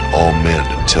what it all meant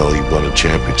until he won a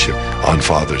championship on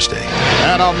Father's Day.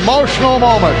 An emotional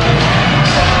moment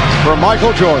for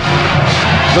Michael Jordan.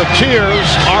 The tears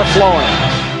are flowing.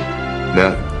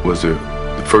 That was the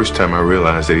first time I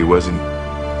realized that he wasn't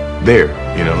there,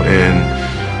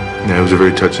 and it was a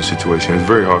very touching situation. It was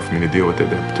very hard for me to deal with at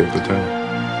that particular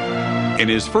time. In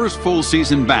his first full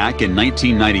season back in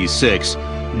 1996,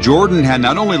 Jordan had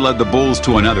not only led the Bulls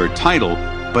to another title,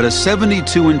 but a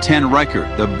 72-10 record,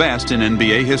 the best in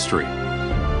NBA history.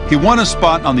 He won a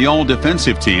spot on the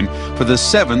all-defensive team for the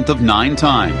 7th of 9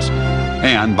 times.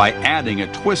 And by adding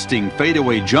a twisting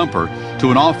fadeaway jumper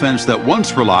to an offense that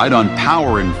once relied on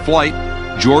power and flight,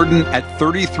 Jordan at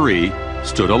 33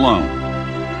 stood alone.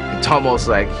 It's almost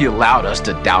like he allowed us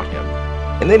to doubt him.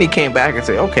 And then he came back and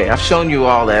said, okay, I've shown you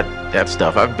all that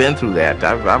stuff. I've been through that.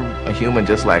 I'm a human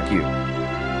just like you.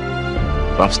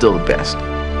 But I'm still the best.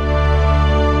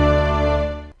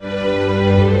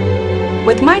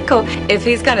 With Michael, if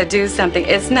he's going to do something,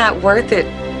 it's not worth it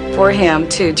for him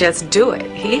to just do it.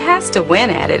 He has to win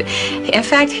at it. In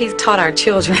fact, he's taught our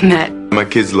children that. My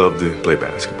kids love to play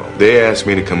basketball. They ask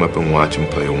me to come up and watch them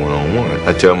play one-on-one.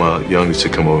 I tell my youngest to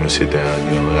come over and sit down,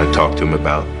 and I talk to him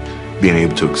about being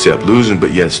able to accept losing,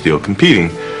 but yet still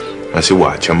competing. I said,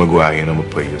 watch, I'm gonna go out here and I'm gonna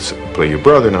play your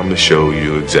brother, and I'm gonna show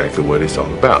you exactly what it's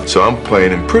all about. So I'm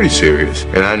playing him pretty serious,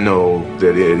 and I know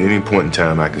that at any point in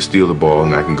time I can steal the ball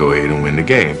and I can go ahead and win the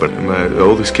game. But my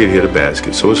oldest kid hit a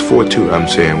basket, so it's 4-2. I'm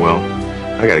saying, well,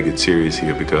 I gotta get serious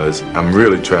here because I'm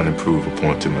really trying to prove a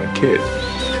point to my kid.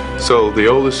 So the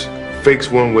oldest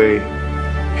fakes one way,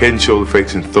 head and shoulder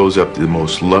fakes, and throws up the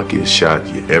most luckiest shot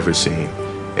you ever seen,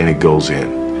 and it goes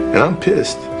in. And I'm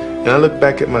pissed, and I look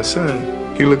back at my son.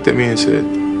 He looked at me and said,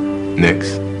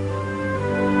 next.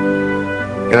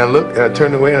 And I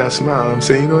turned away and I smiled. I'm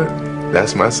saying, you know what?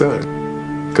 That's my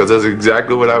son. Because that's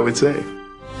exactly what I would say.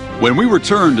 When we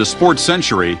return to Sports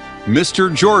Century,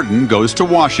 Mr. Jordan goes to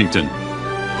Washington.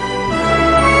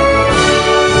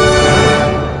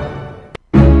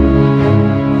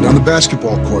 On the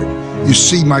basketball court, you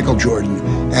see Michael Jordan,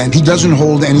 and he doesn't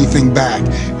hold anything back.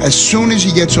 As soon as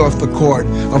he gets off the court,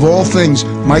 of all things,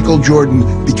 Michael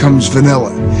Jordan becomes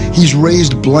vanilla. He's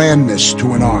raised blandness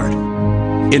to an art.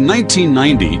 In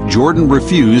 1990, Jordan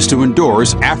refused to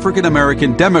endorse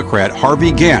African-American Democrat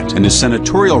Harvey Gantt in his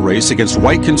senatorial race against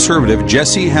white conservative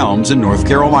Jesse Helms in North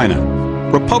Carolina.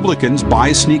 Republicans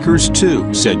buy sneakers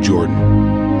too, said Jordan.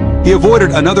 He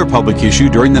avoided another public issue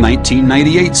during the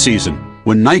 1998 season,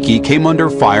 when Nike came under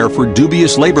fire for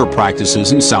dubious labor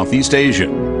practices in Southeast Asia.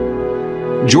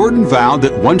 Jordan vowed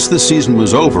that once the season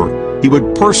was over, he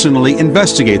would personally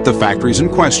investigate the factories in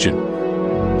question.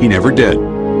 He never did.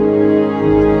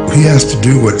 He has to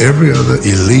do what every other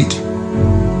elite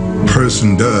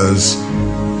person does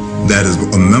that is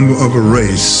a member of a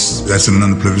race that's in an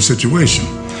underprivileged situation.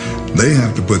 They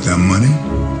have to put their money,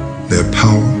 their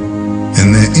power,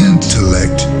 and their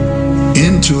intellect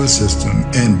into a system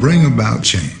and bring about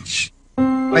change.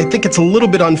 I think it's a little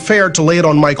bit unfair to lay it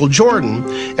on Michael Jordan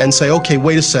and say, okay,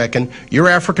 wait a second, you're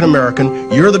African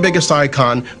American, you're the biggest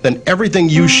icon, then everything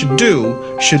you should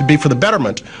do should be for the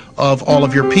betterment of all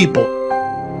of your people.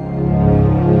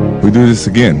 We do this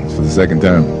again for the second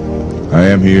time. I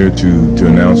am here to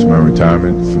announce my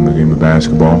retirement from the game of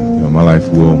basketball. You know, my life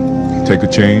will take a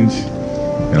change.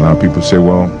 And a lot of people say,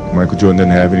 well, Michael Jordan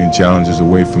didn't have any challenges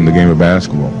away from the game of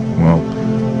basketball. Well,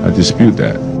 I dispute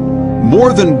that.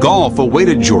 More than golf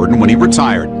awaited Jordan when he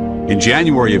retired. In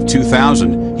January of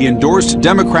 2000, he endorsed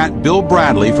Democrat Bill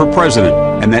Bradley for president,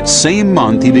 and that same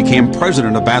month he became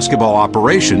president of basketball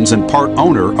operations and part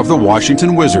owner of the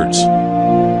Washington Wizards.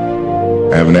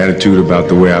 I have an attitude about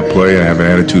the way I play. I have an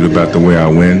attitude about the way I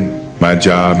win. My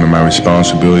job and my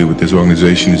responsibility with this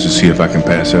organization is to see if I can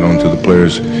pass that on to the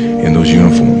players in those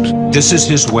uniforms. This is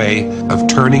his way of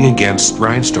turning against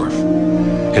Reinsdorf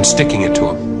and sticking it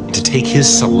to him. To take his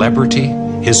celebrity,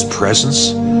 his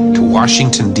presence to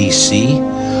Washington, D.C.,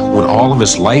 when all of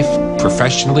his life,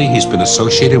 professionally, he's been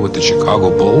associated with the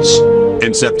Chicago Bulls.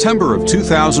 In September of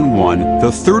 2001, the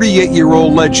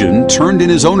 38-year-old legend turned in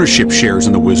his ownership shares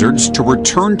in the Wizards to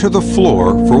return to the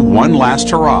floor for one last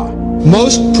hurrah.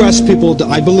 Most press people,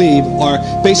 I believe, are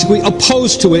basically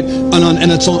opposed to it,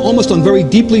 and it's almost on very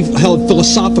deeply held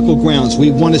philosophical grounds. We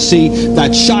want to see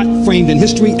that shot framed in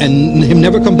history and him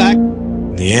never come back.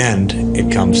 In the end,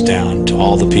 it comes down to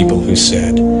all the people who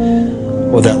said,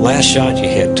 well, that last shot you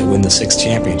hit to win the 6th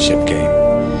championship game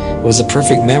was a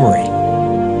perfect memory.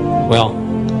 Well,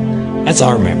 that's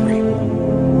our memory.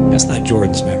 That's not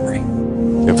Jordan's memory.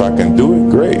 If I can do it,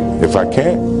 great. If I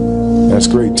can't, that's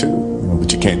great too.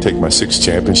 But you can't take my 6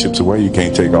 championships away. You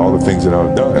can't take all the things that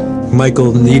I've done.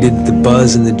 Michael needed the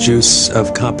buzz and the juice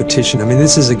of competition. I mean,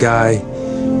 this is a guy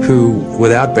who,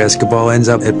 without basketball, ends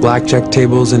up at blackjack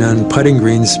tables and on putting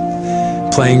greens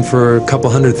playing for a couple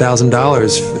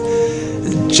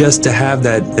 $100,000 just to have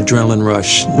that adrenaline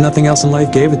rush. Nothing else in life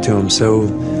gave it to him, so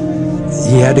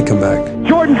he had to come back.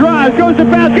 Jordan drives, goes to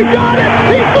basket, got it!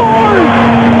 He scores!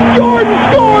 Jordan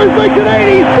scores, makes it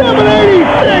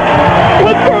 87-86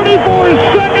 with 34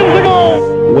 seconds to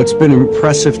go! What's been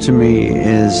impressive to me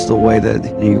is the way that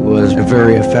he was a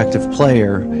very effective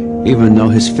player, even though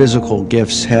his physical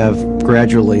gifts have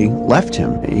gradually left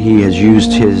him. He has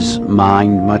used his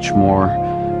mind much more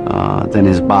than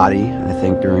his body, I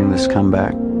think, during this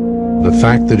comeback. The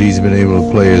fact that he's been able to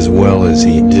play as well as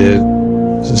he did,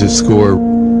 to score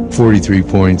 43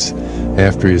 points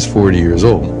after he's 40 years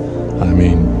old, I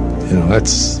mean, you know,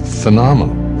 that's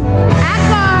phenomenal.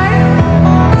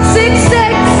 At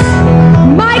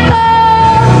 6'6", Michael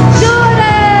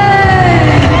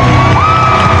Jordan!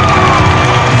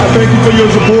 I thank you for your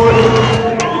support.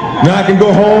 Now I can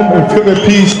go home and feel at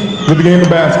peace with the game of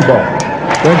basketball.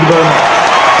 Thank you very much.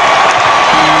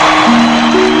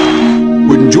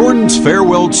 When Jordan's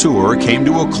farewell tour came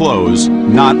to a close,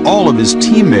 not all of his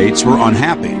teammates were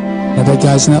unhappy. I've had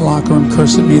guys in that locker room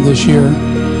curse at me this year,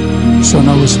 show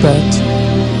no respect.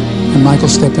 And Michael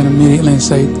stepped in immediately and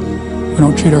said, we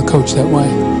don't treat our coach that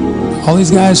way. All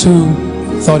these guys who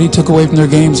thought he took away from their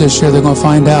games this year, they're going to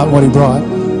find out what he brought.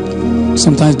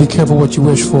 Sometimes be careful what you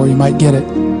wish for, you might get it.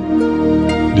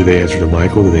 Do they answer to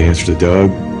Michael? Do they answer to Doug?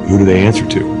 Who do they answer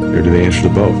to? Or do they answer to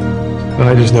both?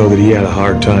 I just know that he had a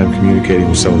hard time communicating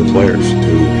with some of the players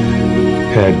who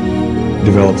had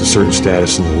developed a certain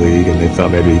status in the league, and they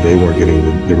thought maybe they weren't getting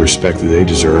the respect that they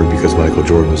deserved because Michael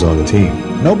Jordan was on the team.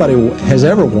 Nobody has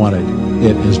ever wanted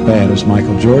it as bad as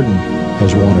Michael Jordan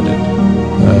has wanted it.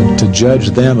 To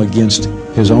judge them against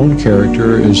his own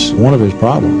character is one of his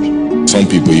problems. Some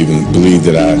people even believe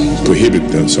that I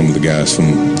prohibit some of the guys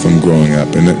from growing up,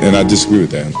 and I disagree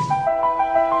with that.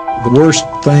 The worst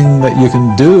thing that you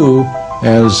can do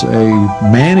as a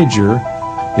manager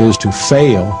is to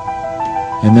fail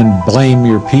and then blame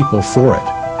your people for it.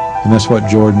 And that's what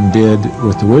Jordan did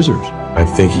with the Wizards. I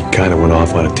think he kind of went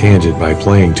off on a tangent by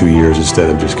playing 2 years instead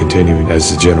of just continuing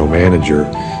as the general manager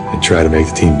and try to make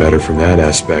the team better from that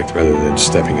aspect rather than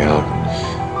stepping out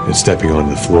and stepping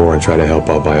onto the floor and try to help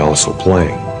out by also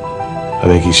playing. I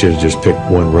think he should have just picked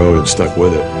one road and stuck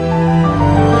with it.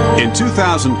 In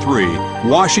 2003,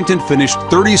 Washington finished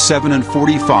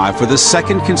 37-45 for the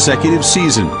second consecutive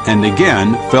season and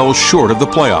again fell short of the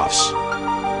playoffs.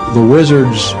 The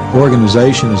Wizards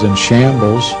organization is in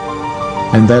shambles,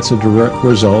 and that's a direct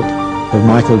result of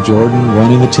Michael Jordan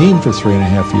running the team for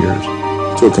 3.5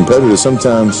 years. To a competitor,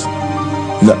 sometimes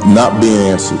not being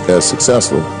as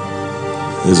successful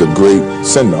is a great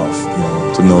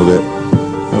send-off, to know that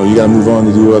you got to move on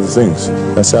to do other things.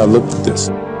 That's how I looked at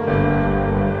this.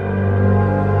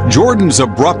 Jordan's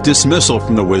abrupt dismissal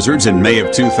from the Wizards in May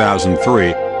of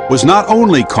 2003 was not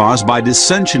only caused by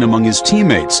dissension among his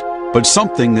teammates, but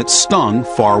something that stung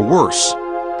far worse.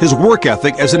 His work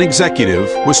ethic as an executive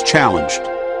was challenged.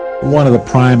 One of the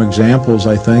prime examples,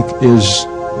 I think, is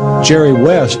Jerry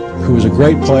West, who was a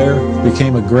great player,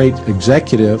 became a great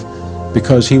executive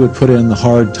because he would put in the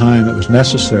hard time that was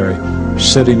necessary,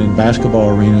 sitting in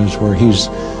basketball arenas where he's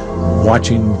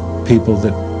watching people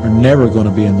that are never going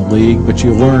to be in the league, but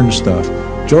you learn stuff.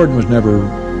 Jordan was never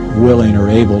willing or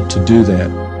able to do that.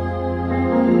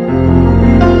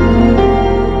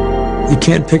 You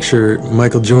can't picture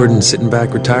Michael Jordan sitting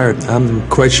back retired. I'm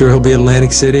quite sure he'll be in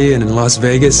Atlantic City and in Las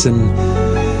Vegas and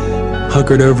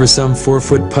hunkered over some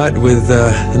 4-foot putt with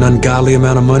an ungodly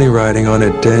amount of money riding on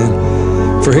it. And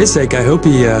for his sake, I hope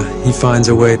he finds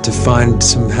a way to find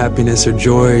some happiness or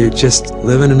joy just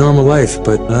living a normal life,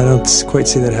 but I don't quite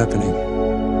see that happening.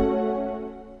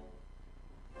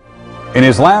 In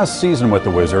his last season with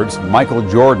the Wizards, Michael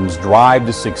Jordan's drive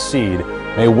to succeed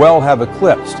may well have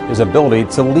eclipsed his ability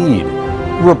to lead.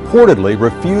 He reportedly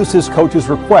refused his coach's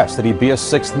request that he be a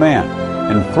sixth man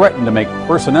and threatened to make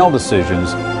personnel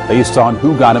decisions based on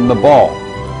who got him the ball.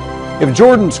 If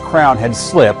Jordan's crown had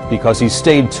slipped because he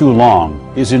stayed too long,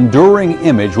 his enduring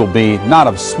image will be not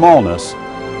of smallness,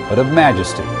 but of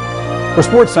majesty. For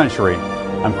Sports Century,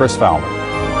 I'm Chris Fowler.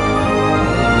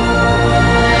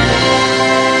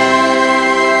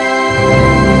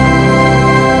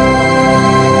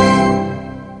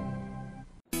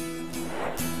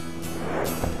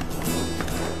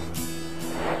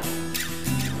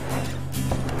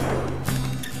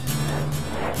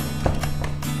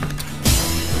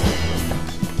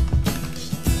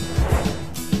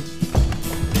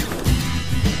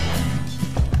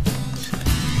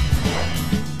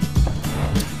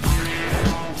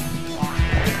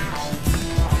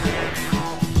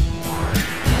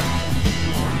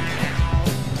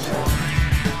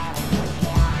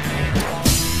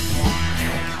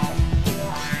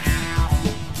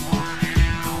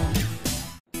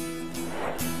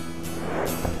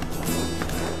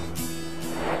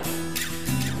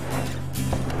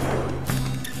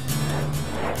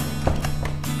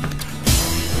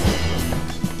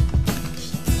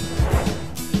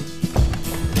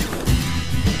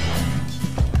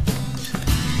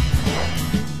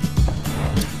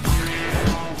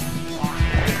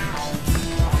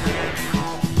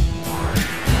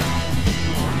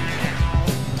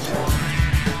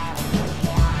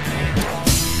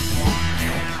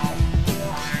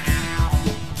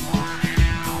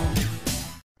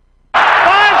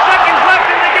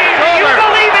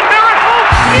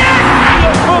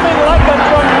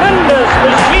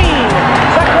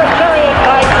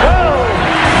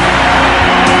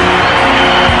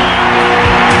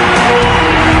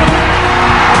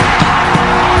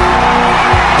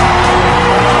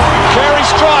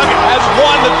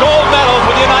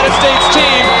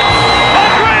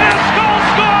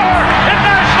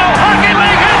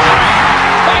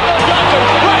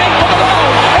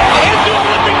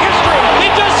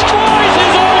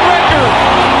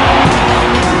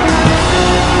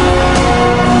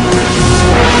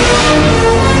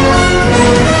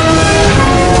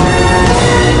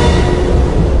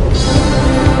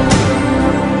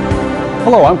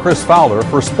 Hello, I'm Chris Fowler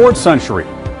for Sports Century.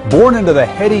 Born into the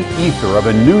heady ether of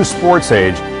a new sports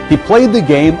age, he played the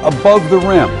game above the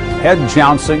rim, head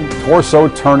jouncing, torso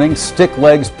turning, stick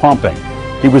legs pumping.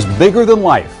 He was bigger than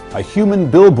life, a human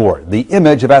billboard, the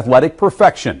image of athletic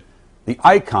perfection, the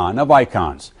icon of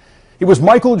icons. He was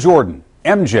Michael Jordan,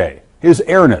 MJ, his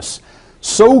airness,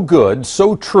 So good,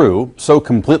 so true, so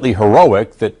completely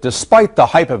heroic that despite the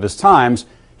hype of his times,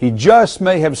 he just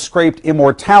may have scraped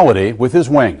immortality with his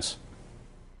wings.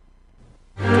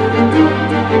 Jordan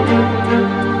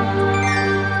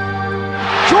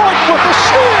with the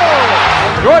steal.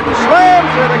 Jordan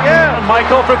slams it again.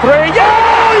 Michael for three.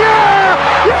 Yeah!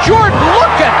 Jordan,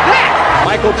 look at that!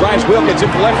 Michael drives Wilkins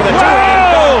into left for the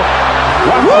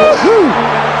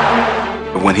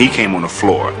two. When he came on the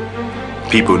floor,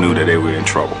 people knew that they were in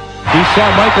trouble. He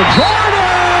saw Michael Jordan!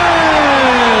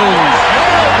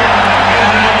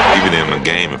 Even in a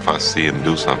game, if I see him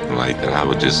do something like that, I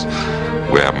would just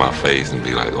grab my face and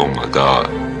be like, oh my God,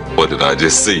 what did I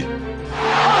just see? By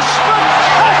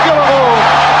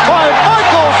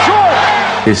Michael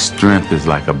Jordan! His strength is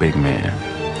like a big man.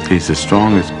 He's the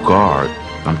strongest guard,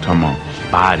 I'm talking about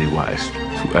body-wise,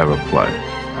 to ever play.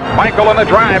 Michael on the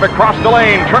drive across the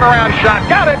lane, turnaround shot,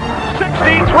 got it!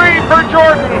 63 for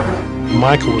Jordan!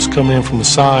 Michael was coming in from the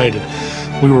side,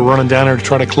 and we were running down there to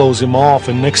try to close him off,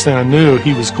 and next thing I knew,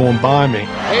 he was going by me.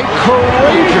 A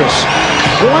courageous,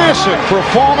 classic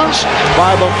performance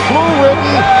by the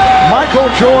flu-ridden Michael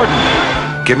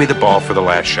Jordan. Give me the ball for the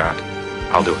last shot.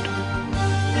 I'll do it.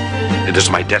 It is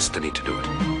my destiny to do it.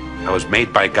 I was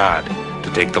made by God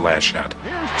to take the last shot.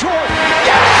 Here's Jordan.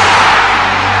 Yes!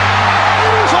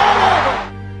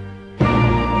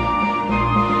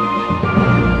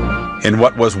 In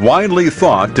what was widely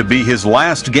thought to be his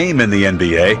last game in the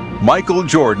NBA, Michael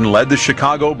Jordan led the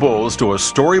Chicago Bulls to a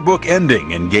storybook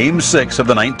ending in Game 6 of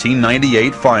the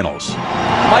 1998 Finals.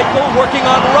 Michael working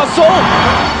on Russell,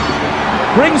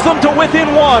 brings them to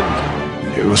within one.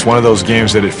 It was one of those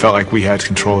games that it felt like we had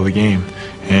control of the game,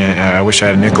 and I wish I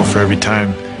had a nickel for every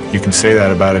time you can say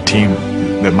that about a team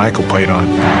that Michael played on.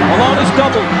 Malone is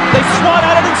doubled. They swat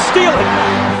at it and steal it.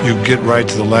 You get right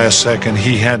to the last second.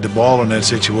 He had the ball in that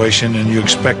situation, and you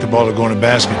expect the ball to go in the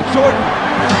basket. Jordan,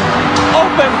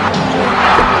 open.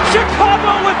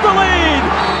 Chicago with the lead.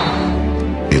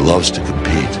 He loves to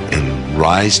compete and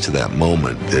rise to that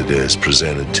moment that is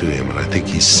presented to him, and I think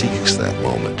he seeks that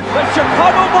moment. The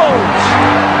Chicago Bulls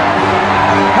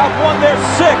have won their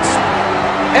 6th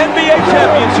NBA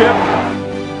championship.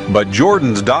 But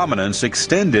Jordan's dominance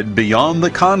extended beyond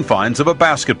the confines of a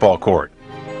basketball court.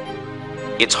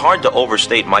 It's hard to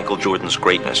overstate Michael Jordan's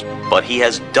greatness, but he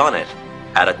has done it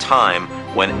at a time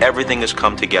when everything has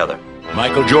come together.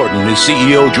 Michael Jordan is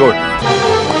CEO Jordan.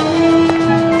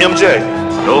 MJ,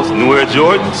 those New Air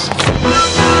Jordans.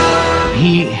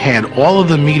 He had all of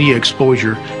the media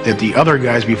exposure that the other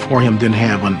guys before him didn't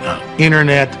have on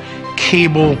internet,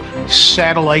 cable,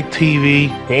 satellite TV.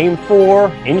 Game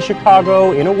 4 in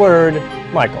Chicago, in a word,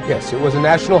 Michael. Yes, it was a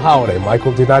national holiday.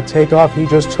 Michael did not take off, he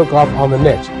just took off on the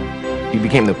niche. He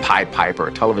became the Pied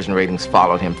Piper. Television ratings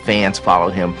followed him, fans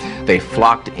followed him. They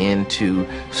flocked into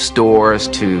stores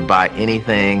to buy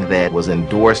anything that was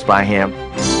endorsed by him.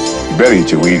 You better eat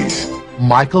your Wheaties.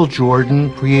 Michael Jordan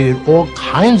created all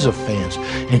kinds of fans,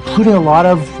 including a lot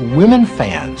of women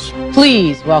fans.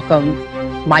 Please welcome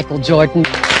Michael Jordan.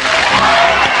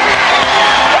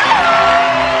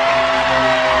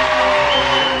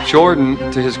 Jordan,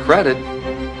 to his credit,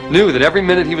 knew that every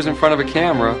minute he was in front of a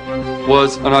camera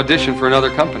was an audition for another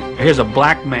company. Here's a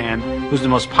black man who's the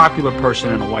most popular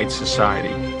person in a white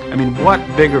society. I mean, what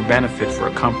bigger benefit for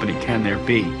a company can there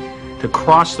be to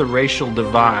cross the racial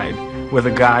divide with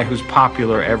a guy who's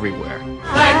popular everywhere?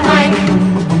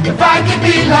 If I could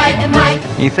be like Mike.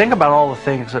 You think about all the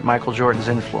things that Michael Jordan's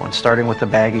influenced, starting with the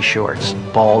baggy shorts,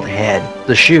 bald head,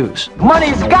 the shoes.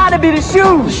 Money's gotta be the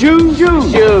shoes. Shoes.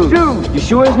 You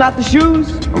sure it's not the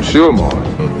shoes? I'm sure, Mom.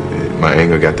 My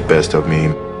anger got the best of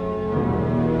me.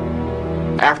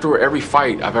 After every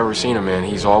fight I've ever seen him in,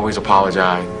 he's always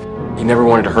apologized. He never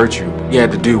wanted to hurt you. He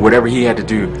had to do whatever he had to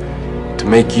do to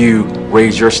make you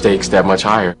raise your stakes that much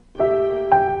higher.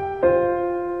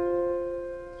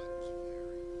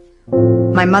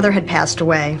 My mother had passed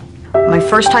away. My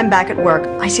first time back at work,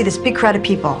 I see this big crowd of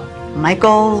people.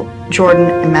 Michael Jordan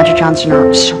and Magic Johnson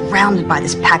are surrounded by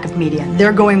this pack of media.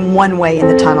 They're going one way in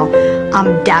the tunnel.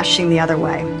 I'm dashing the other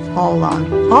way, all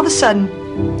alone. All of a sudden,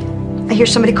 I hear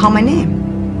somebody call my name.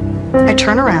 I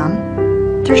turn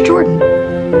around. There's Jordan.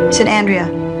 He said, Andrea,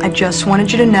 I just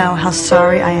wanted you to know how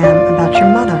sorry I am about your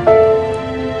mother.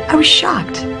 I was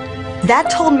shocked. That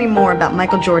told me more about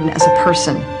Michael Jordan as a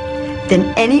person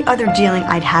than any other dealing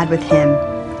I'd had with him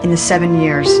in the 7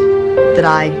 years that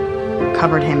I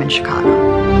covered him in Chicago.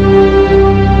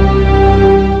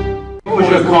 What was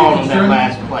your call on that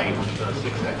last play?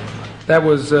 That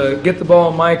was get the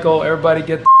ball, Michael. Everybody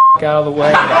get the out of the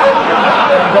way.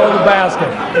 Go to the basket.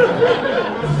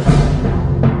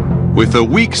 With a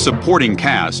weak supporting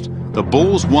cast, the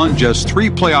Bulls won just 3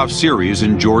 playoff series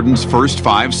in Jordan's first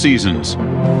 5 seasons.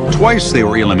 Twice they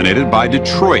were eliminated by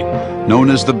Detroit, known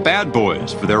as the Bad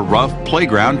Boys for their rough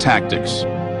playground tactics.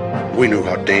 We knew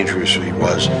how dangerous he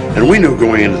was, and we knew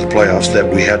going into the playoffs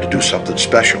that we had to do something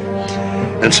special.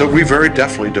 And so we very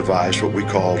definitely devised what we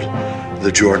called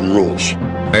the Jordan rules.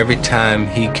 Every time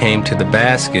he came to the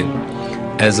basket,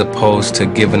 as opposed to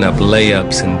giving up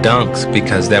layups and dunks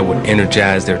because that would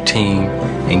energize their team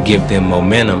and give them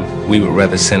momentum, we would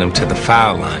rather send them to the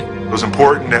foul line. It was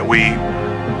important that we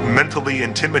mentally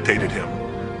intimidated him,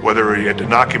 whether he had to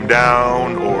knock him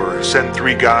down or send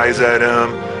 3 guys at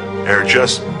him or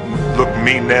just look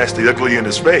mean, nasty, ugly in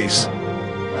his face.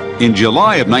 In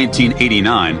July of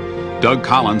 1989, Doug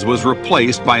Collins was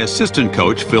replaced by assistant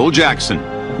coach Phil Jackson,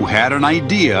 who had an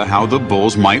idea how the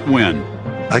Bulls might win.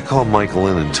 I called Michael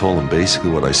in and told him basically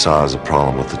what I saw as a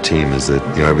problem with the team is that,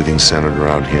 everything centered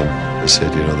around him. I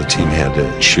said, the team had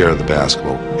to share the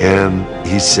basketball. And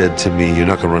he said to me, "You're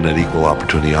not going to run that equal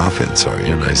opportunity offense, are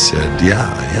you?" And I said, "Yeah,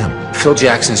 I am." Phil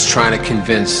Jackson's trying to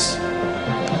convince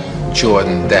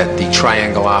Jordan that the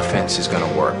triangle offense is going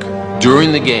to work.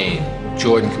 During the game,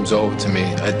 Jordan comes over to me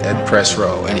at press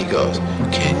row and he goes,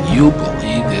 "Can you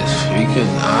believe this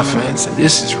freaking offense?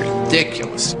 This is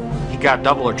ridiculous." He got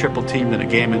double or triple teamed in a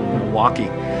game in Milwaukee,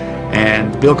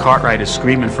 and Bill Cartwright is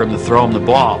screaming for him to throw him the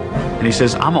ball. And he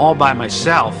says, "I'm all by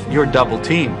myself, you're double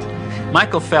teamed."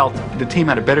 Michael felt the team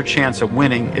had a better chance of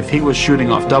winning if he was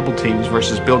shooting off double teams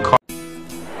versus Bill Cartwright.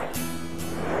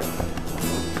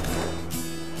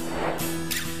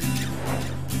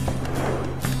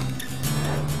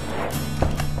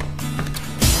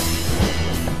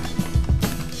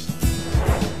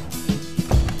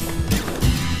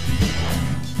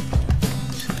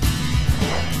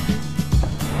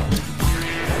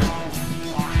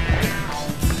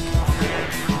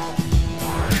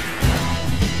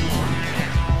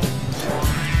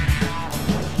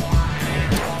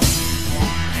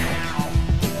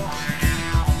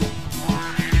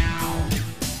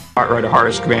 Cartwright or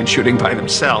Horace Grant shooting by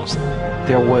themselves.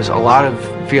 There was a lot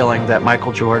of feeling that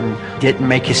Michael Jordan didn't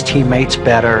make his teammates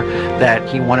better, that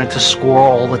he wanted to score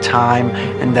all the time,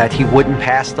 and that he wouldn't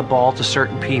pass the ball to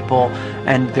certain people,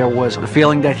 and there was a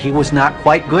feeling that he was not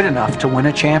quite good enough to win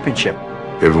a championship.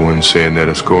 Everyone's saying that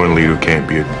a scoring leader can't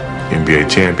be an NBA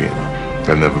champion.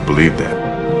 I never believed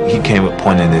that. He came a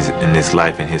point in his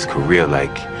life, in his career,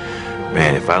 like,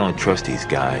 man, if I don't trust these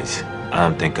guys, I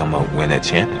don't think I'm going to win that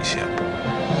championship.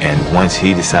 And once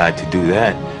he decided to do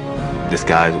that, the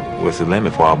sky was the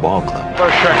limit for our ball club.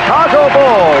 The Chicago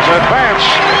Bulls advance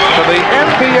to the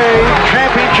NBA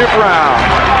championship round.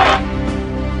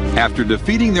 After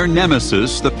defeating their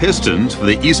nemesis, the Pistons, for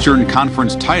the Eastern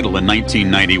Conference title in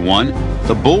 1991,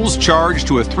 the Bulls charged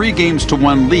to a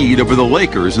 3-1 lead over the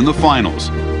Lakers in the finals.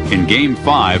 In Game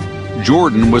 5,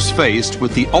 Jordan was faced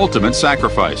with the ultimate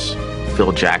sacrifice.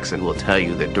 Phil Jackson will tell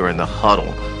you that during the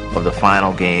huddle of the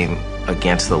final game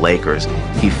against the Lakers,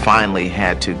 he finally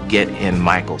had to get in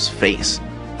Michael's face.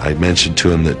 I mentioned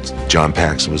to him that John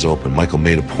Paxson was open. Michael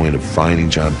made a point of finding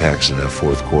John Paxson in that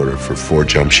 4th quarter for 4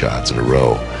 jump shots in a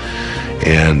row.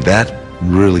 And that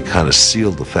really kind of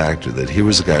sealed the factor that he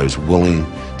was a guy who was willing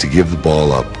to give the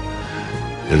ball up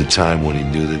at a time when he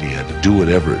knew that he had to do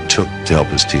whatever it took to help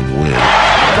his team win.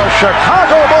 The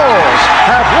Chicago Bulls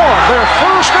have won their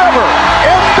first ever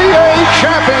NBA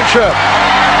championship.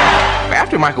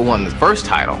 After Michael won the first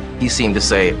title, he seemed to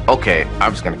say, "Okay,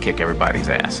 I'm just going to kick everybody's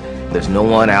ass. There's no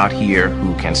one out here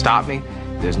who can stop me.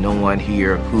 There's no one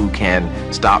here who can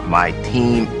stop my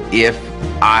team if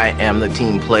I am the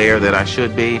team player that I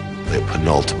should be." A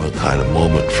penultimate kind of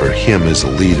moment for him as a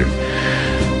leader.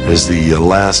 As the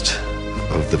last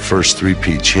of the first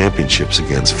 3-peat championships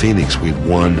against Phoenix, we'd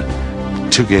won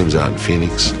 2 games out in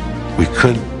Phoenix. We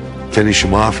couldn't finish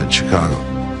them off in Chicago.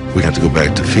 We had to go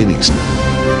back to Phoenix.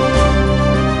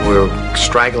 We were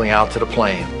straggling out to the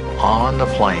plane. On the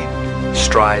plane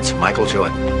strides Michael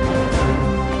Jordan.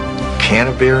 Can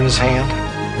of beer in his hand,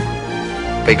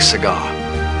 big cigar.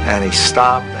 And he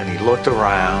stopped and he looked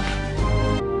around.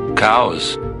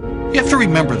 Cows. You have to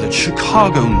remember that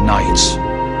Chicago nights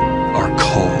are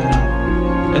cold.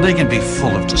 And they can be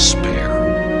full of despair.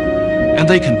 And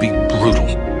they can be brutal.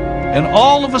 And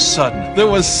all of a sudden, there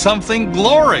was something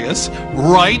glorious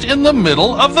right in the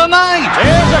middle of the night.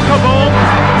 Here's a kaboom!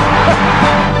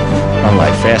 I'm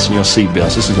like, fasten your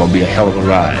seatbelts. This is going to be a hell of a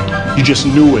ride. You just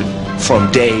knew it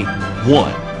from day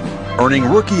one. Earning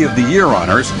Rookie of the Year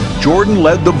honors, Jordan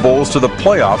led the Bulls to the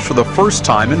playoffs for the first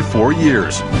time in 4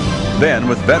 years. Then,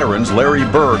 with veterans Larry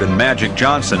Bird and Magic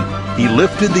Johnson, he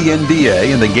lifted the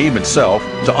NBA and the game itself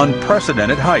to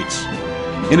unprecedented heights.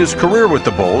 In his career with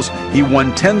the Bulls, he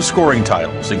won 10 scoring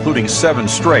titles, including 7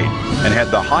 straight, and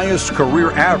had the highest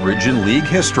career average in league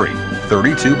history,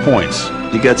 32 points.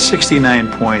 He got 69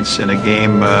 points in a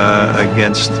game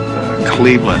against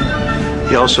Cleveland.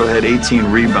 He also had 18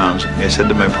 rebounds. I said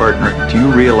to my partner, do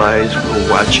you realize we're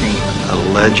watching a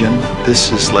legend?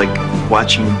 This is like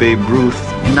watching Babe Ruth.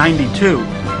 In '92,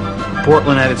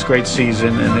 Portland had its great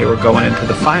season, and they were going into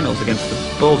the finals against the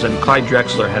Bulls, and Clyde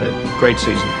Drexler had a great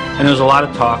season. And there was a lot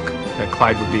of talk that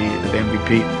Clyde would be the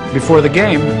MVP. Before the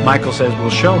game, Michael says, we'll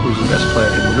show who's the best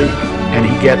player in the league. And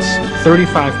he gets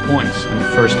 35 points in the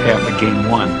first half of Game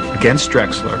 1 against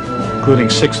Drexler, including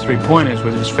 6 3-pointers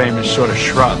with his famous sort of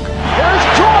shrug. Here's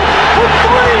Jordan for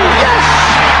 3, yes!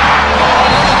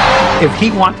 If he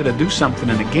wanted to do something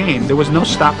in a game, there was no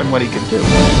stopping what he could do.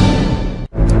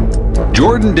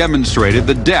 Jordan demonstrated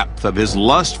the depth of his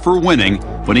lust for winning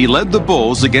when he led the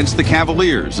Bulls against the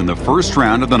Cavaliers in the first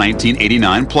round of the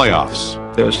 1989 playoffs.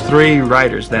 There was 3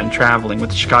 writers then traveling with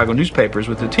the Chicago newspapers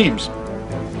with the teams.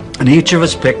 And each of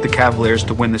us picked the Cavaliers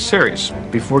to win the series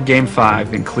before Game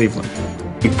 5 in Cleveland.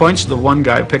 He points to the one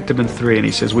guy who picked him in 3, and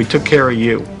he says, we took care of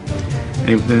you.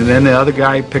 And then the other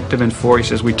guy picked him in 4, he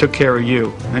says, we took care of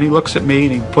you. And then he looks at me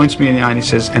and he points me in the eye and he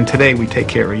says, and today we take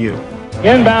care of you.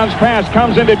 Inbounds pass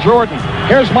comes into Jordan.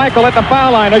 Here's Michael at the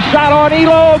foul line. A shot on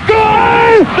Elo.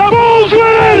 Good! The Bulls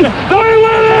win! They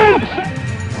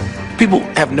win! People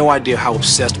have no idea how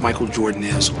obsessed Michael Jordan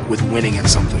is with winning at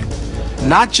something.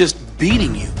 Not just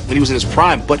beating you when he was in his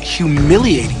prime, but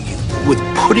humiliating you, with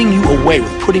putting you away,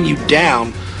 with putting you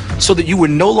down, so that you were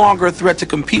no longer a threat to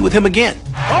compete with him again.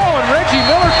 Oh, and Reggie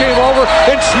Miller came over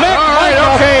and smacked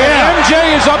Michael. Okay, and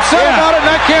MJ is upset about it, and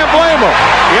I can't blame him.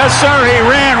 Yes, sir, he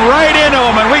ran right into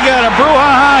him, and we got a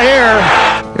brouhaha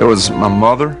here. It was my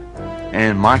mother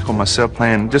and Michael and myself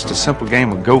playing just a simple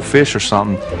game of Go Fish or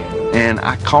something, and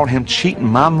I caught him cheating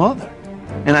my mother.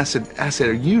 And I said,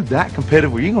 are you that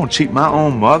competitive? Were you going to cheat my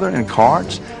own mother in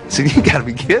cards? I said, you got to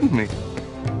be kidding me.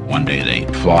 One day they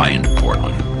fly into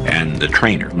Portland, and the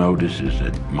trainer notices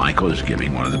that Michael is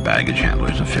giving one of the baggage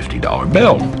handlers a $50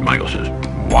 bill. Michael says,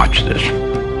 watch this.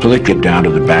 So they get down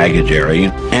to the baggage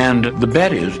area, and the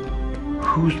bet is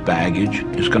whose baggage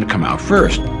is going to come out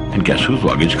first. And guess whose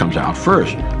luggage comes out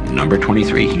first? Number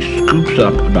 23. He scoops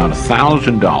up about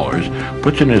 $1,000,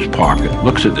 puts it in his pocket,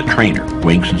 looks at the trainer,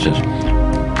 winks, and says,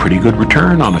 pretty good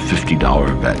return on a $50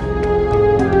 bet.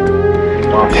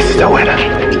 This is the winner.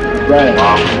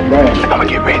 I'm gonna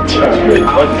get rich.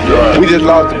 We just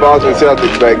lost the Boston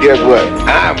Celtics, but guess what?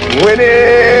 I'm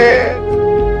winning!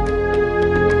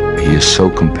 He is so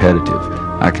competitive.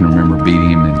 I can remember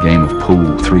beating him in a game of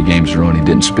pool 3 games in a row, and he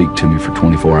didn't speak to me for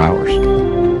 24 hours.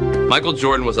 Michael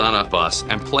Jordan was on a bus,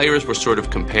 and players were sort of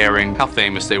comparing how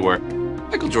famous they were.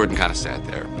 Michael Jordan kind of sat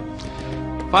there.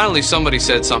 Finally, somebody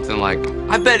said something like,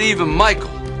 I bet even Michael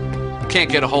can't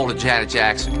get a hold of Janet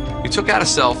Jackson. He took out a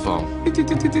cell phone,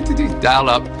 dialed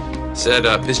up, said,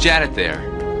 is Janet there?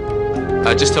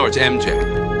 Just tell her it's MJ.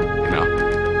 You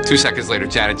know, 2 seconds later,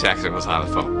 Janet Jackson was on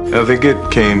the phone. I think it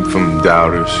came from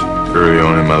doubters early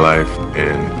on in my life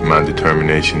and my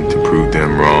determination to prove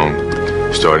them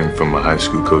wrong, starting from my high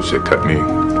school coach that cut me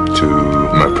to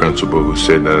my principal who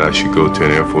said that I should go to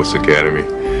an Air Force Academy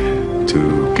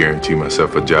to guarantee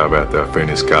myself a job after I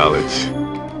finished college.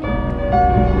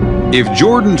 If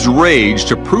Jordan's rage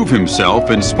to prove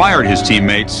himself inspired his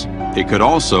teammates, it could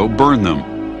also burn them.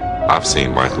 I've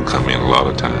seen Michael come in a lot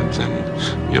of times and,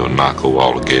 knock over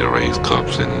all the Gatorade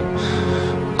cups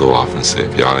and go off and say,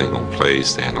 if y'all ain't gonna play,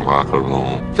 stay in the locker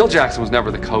room. Phil Jackson was never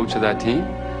the coach of that team.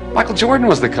 Michael Jordan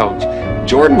was the coach.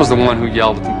 Jordan was the one who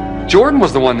yelled at them. Jordan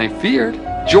was the one they feared.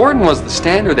 Jordan was the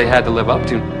standard they had to live up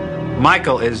to.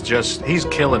 Michael is just, he's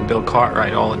killing Bill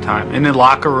Cartwright all the time. In the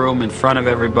locker room, in front of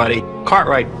everybody,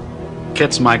 Cartwright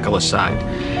gets Michael aside.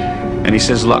 And he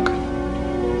says, look,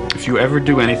 if you ever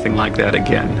do anything like that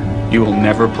again, you will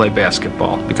never play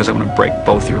basketball because I'm going to break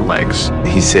both your legs.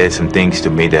 He said some things to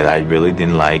me that I really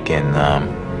didn't like, and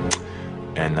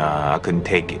I couldn't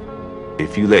take it.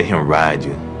 If you let him ride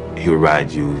you, he would ride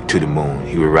you to the moon.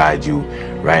 He would ride you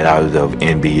right out of the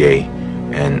NBA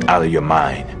and out of your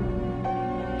mind.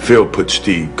 Phil put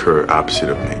Steve Kerr opposite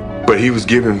of me, but he was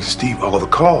giving Steve all the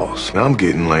calls. And I'm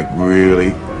getting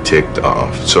really ticked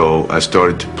off. So I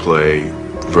started to play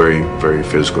very, very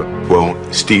physical. Well,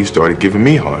 Steve started giving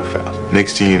me hard fouls.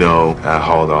 Next thing you know, I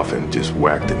hauled off and just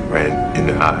whacked him right in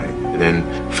the eye. And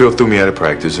then Phil threw me out of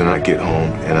practice, and I get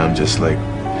home and I'm just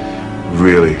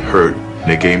really hurt.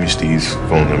 They gave me Steve's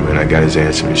phone number, and I got his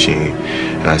answer machine.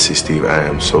 And I said, Steve, I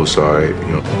am so sorry.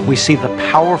 We see the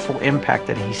powerful impact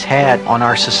that he's had on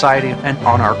our society and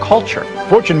on our culture.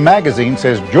 Fortune magazine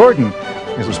says Jordan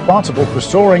is responsible for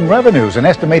soaring revenues, an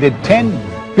estimated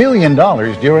 $10 billion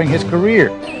during his career.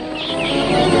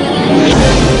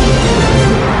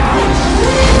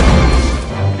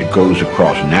 It goes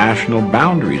across national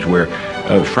boundaries where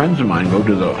friends of mine go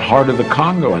to the heart of the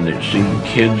Congo and they see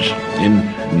kids in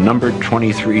number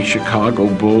 23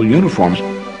 Chicago Bull uniforms.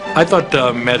 I thought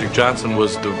Magic Johnson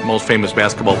was the most famous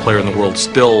basketball player in the world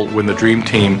still when the Dream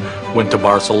Team went to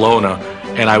Barcelona,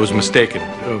 and I was mistaken.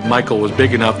 Michael was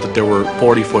big enough that there were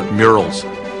 40-foot murals.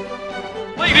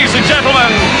 Ladies and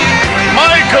gentlemen,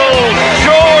 Michael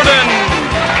Jordan!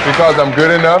 Because I'm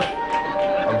good enough,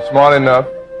 I'm smart enough,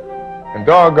 and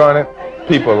doggone it,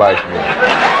 people like me.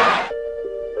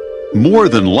 More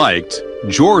than liked,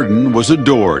 Jordan was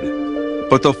adored.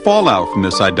 But the fallout from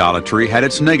this idolatry had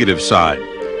its negative side.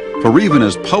 For even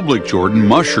as public Jordan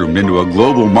mushroomed into a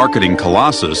global marketing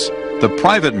colossus, the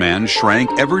private man shrank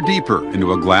ever deeper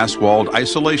into a glass-walled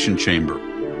isolation chamber.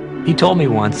 He told me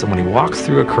once that when he walks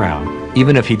through a crowd,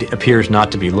 even if he appears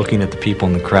not to be looking at the people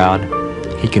in the crowd,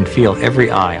 he can feel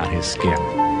every eye on his skin.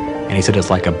 And he said it's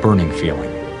like a burning feeling.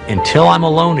 Until I'm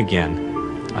alone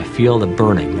again, I feel the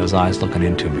burning, those eyes looking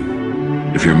into me.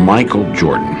 If you're Michael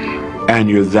Jordan and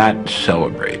you're that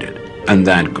celebrated and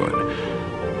that good,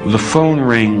 the phone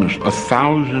rings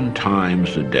 1,000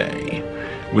 times a day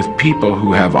with people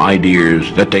who have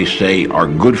ideas that they say are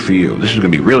good for you. This is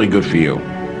going to be really good for you.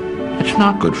 It's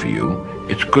not good for you.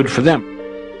 It's good for them.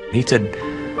 He said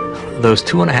those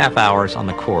 2.5 hours on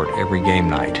the court every game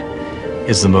night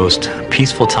is the most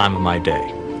peaceful time of my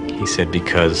day. He said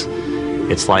because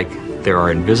it's like there are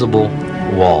invisible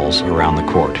walls around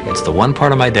the court. It's the one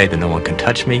part of my day that no one can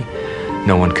touch me,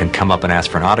 no one can come up and ask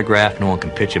for an autograph, no one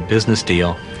can pitch a business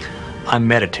deal. I'm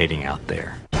meditating out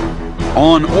there.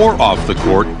 On or off the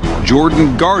court,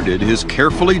 Jordan guarded his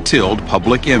carefully tilled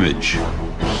public image.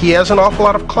 He has an awful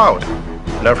lot of clout.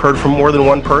 And I've heard from more than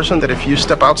one person that if you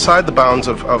step outside the bounds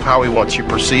of how he wants you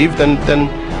perceived, then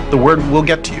the word will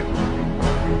get to you.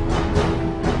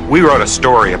 We wrote a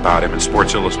story about him in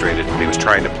Sports Illustrated when he was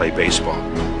trying to play baseball.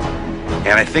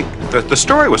 And I think the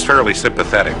story was fairly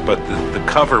sympathetic, but the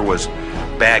cover was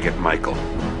bag at Michael.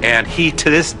 And he, to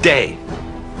this day,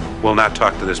 will not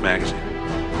talk to this magazine.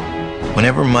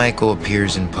 Whenever Michael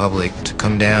appears in public to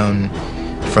come down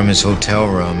from his hotel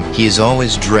room, he is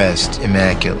always dressed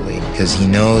immaculately because he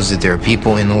knows that there are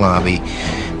people in the lobby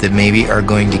that maybe are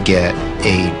going to get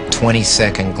a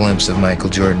 20-second glimpse of Michael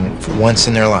Jordan once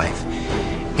in their life.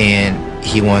 And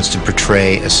he wants to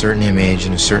portray a certain image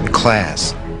in a certain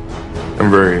class. I'm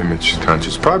very image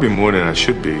conscious, probably more than I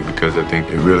should be, because I think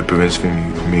it really prevents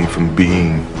me from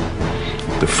being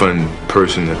the fun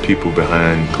person that people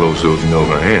behind closed doors know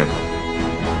I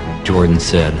am. Jordan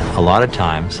said, a lot of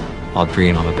times I'll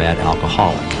dream I'm a bad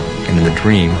alcoholic, and in the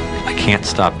dream I can't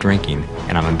stop drinking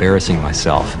and I'm embarrassing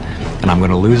myself and I'm going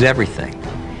to lose everything.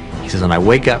 He says, and I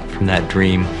wake up from that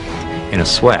dream in a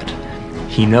sweat.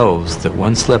 He knows that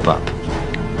one slip up,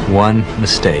 one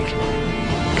mistake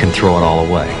can throw it all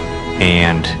away.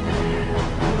 And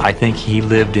I think he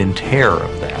lived in terror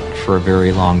of that for a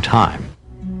very long time.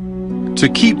 To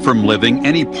keep from living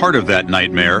any part of that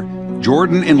nightmare,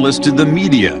 Jordan enlisted the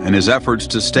media in his efforts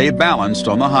to stay balanced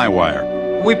on the high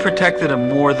wire. We protected him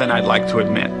more than I'd like to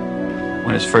admit.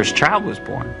 When his first child was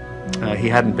born, he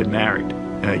hadn't been married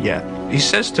yet. He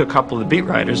says to a couple of the beat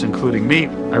writers, including me,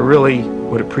 I really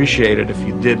would appreciate it if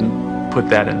you didn't put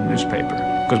that in the newspaper.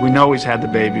 Because we know he's had the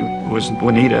baby, who was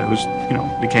Juanita, who's,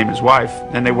 became his wife,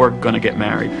 and they were going to get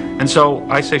married. And so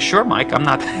I say, sure, Mike,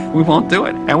 we won't do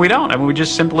it. And we don't. I mean, we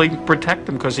just simply protect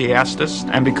him because he asked us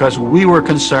and because we were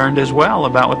concerned as well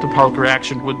about what the public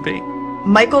reaction would be.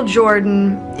 Michael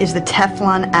Jordan is the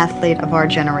Teflon athlete of our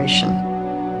generation.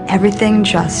 Everything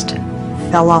just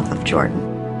fell off of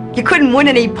Jordan. You couldn't win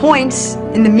any points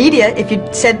in the media if you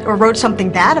said or wrote something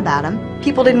bad about him.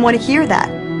 People didn't want to hear that.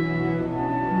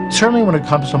 Certainly when it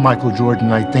comes to Michael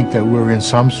Jordan, I think that we're in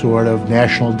some sort of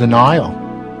national denial.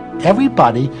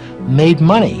 Everybody made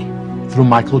money through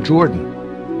Michael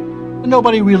Jordan.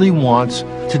 Nobody really wants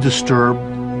to disturb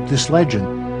this legend.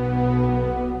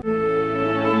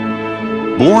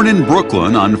 Born in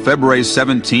Brooklyn on February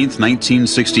 17,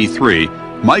 1963,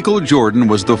 Michael Jordan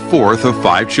was the fourth of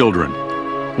 5 children.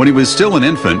 When he was still an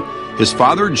infant, his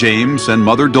father James and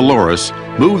mother Dolores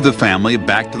moved the family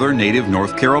back to their native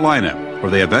North Carolina,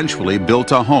 where they eventually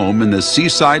built a home in the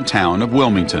seaside town of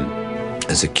Wilmington.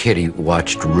 As a kid, he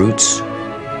watched Roots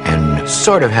and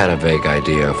sort of had a vague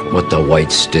idea of what the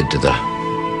whites did to the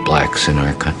blacks in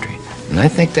our country. And I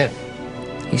think that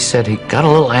he said he got a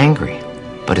little angry,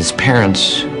 but his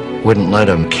parents wouldn't let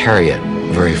him carry it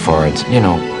very far. It's,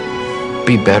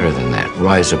 be better than that,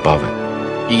 rise above it.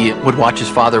 He would watch his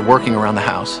father working around the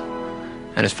house,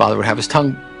 and his father would have his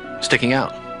tongue sticking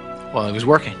out while he was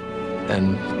working.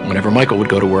 And whenever Michael would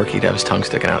go to work, he'd have his tongue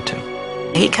sticking out too.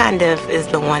 He kind of is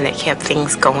the one that kept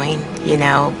things going, you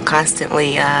know,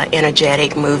 constantly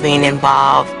energetic, moving,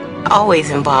 involved, always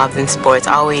involved in sports,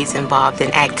 always involved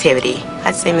in activity.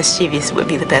 I'd say mischievous would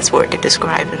be the best word to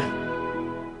describe him.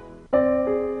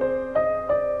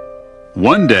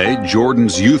 One day,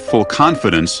 Jordan's youthful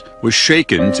confidence was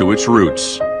shaken to its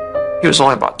roots. He was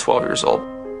only about 12 years old.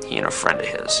 He and a friend of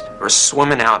his were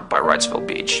swimming out by Wrightsville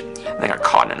Beach, and they got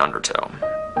caught in an undertow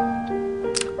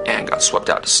and got swept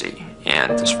out to sea,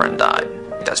 and his friend died.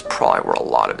 That's probably where a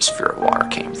lot of his fear of water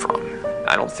came from.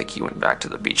 I don't think he went back to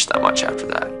the beach that much after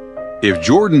that. If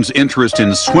Jordan's interest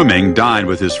in swimming died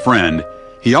with his friend,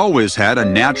 he always had a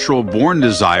natural-born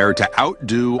desire to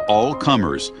outdo all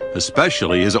comers,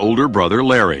 especially his older brother,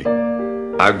 Larry.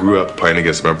 I grew up playing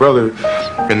against my brother,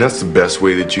 and that's the best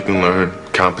way that you can learn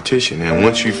competition. And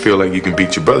once you feel like you can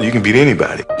beat your brother, you can beat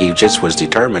anybody. He just was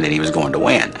determined that he was going to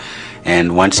win.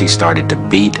 And once he started to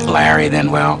beat Larry,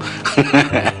 then, well...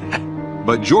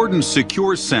 But Jordan's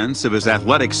secure sense of his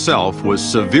athletic self was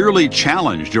severely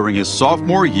challenged during his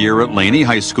sophomore year at Laney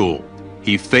High School.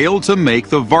 He failed to make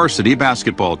the varsity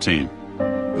basketball team.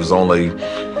 He was only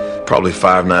probably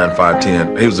 5'9",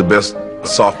 5'10". He was the best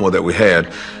sophomore that we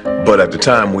had, but at the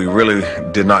time we really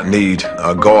did not need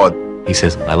a guard. He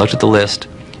says, I looked at the list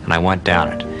and I went down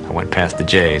it. I went past the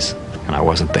J's and I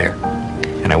wasn't there.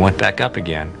 And I went back up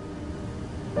again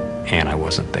and I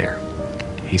wasn't there.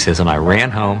 He says, and I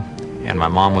ran home and my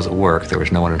mom was at work. There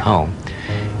was no one at home.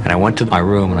 And I went to my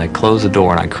room and I closed the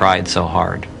door and I cried so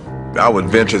hard. I would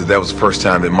venture that was the first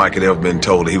time that Mike had ever been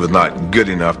told he was not good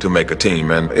enough to make a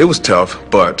team. And it was tough,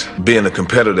 but being a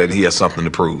competitor, he had something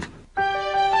to prove.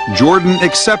 Jordan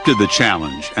accepted the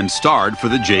challenge and starred for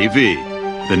the JV.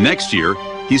 The next year,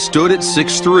 he stood at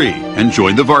 6'3" and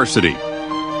joined the varsity.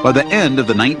 By the end of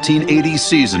the 1980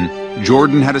 season,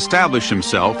 Jordan had established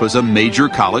himself as a major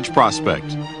college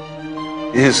prospect.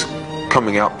 His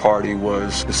coming out party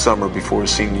was the summer before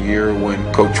his senior year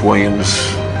when Coach Williams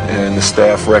and the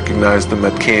staff recognized him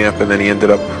at camp, and then he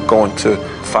ended up going to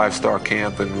five-star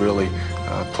camp and really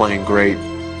playing great.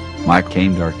 Mike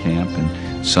came to our camp, and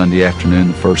Sunday afternoon,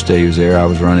 the first day he was there, I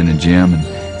was running a gym, and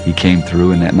he came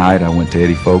through, and that night I went to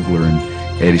Eddie Fogler, and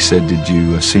Eddie said, did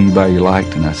you see anybody you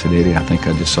liked? And I said, Eddie, I think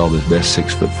I just saw the best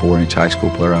 6'4" high school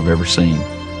player I've ever seen.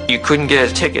 You couldn't get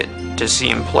a ticket to see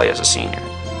him play as a senior.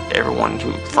 Everyone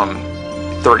from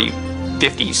 30,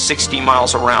 50, 60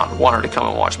 miles around wanted to come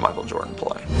and watch Michael Jordan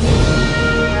play.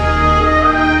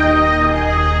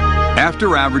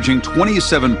 After averaging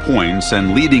 27 points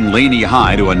and leading Laney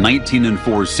High to a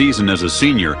 19-4 season as a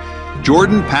senior,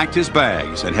 Jordan packed his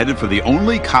bags and headed for the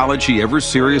only college he ever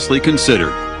seriously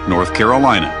considered, North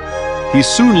Carolina. He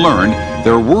soon learned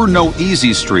there were no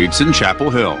easy streets in Chapel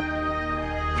Hill.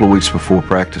 A couple of weeks before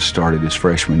practice started his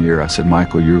freshman year, I said,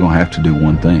 Michael, you're going to have to do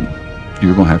one thing.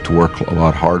 You're going to have to work a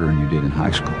lot harder than you did in high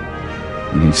school.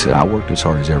 And he said, I worked as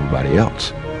hard as everybody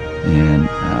else. And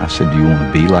I said, do you want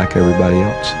to be like everybody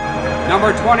else?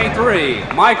 Number 23,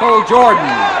 Michael Jordan.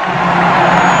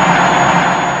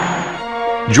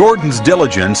 Jordan's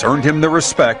diligence earned him the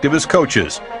respect of his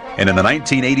coaches. And in the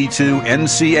 1982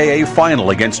 NCAA final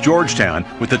against Georgetown,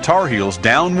 with the Tar Heels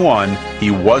down 1,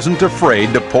 he wasn't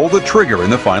afraid to pull the trigger in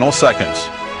the final seconds.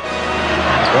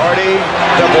 Gordy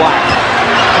to Black.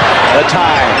 The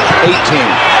time, 18.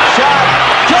 Shot,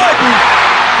 Jordan!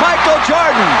 Michael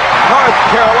Jordan! North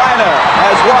Carolina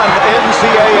has won the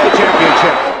NCAA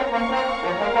championship.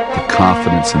 The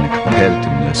confidence and the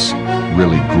competitiveness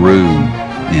really grew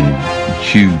in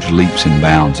huge leaps and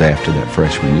bounds after that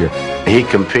freshman year. He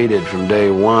competed from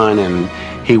day one, and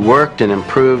he worked and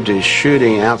improved his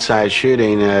shooting, outside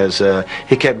shooting, as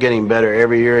he kept getting better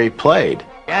every year he played.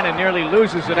 Gannon nearly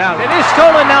loses it out. It is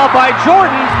stolen now by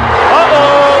Jordan.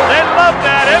 Uh-oh, they love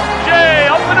that. MJ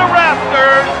up in the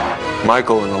rafters.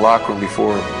 Michael in the locker room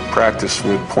before practice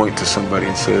would point to somebody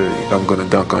and say, I'm going to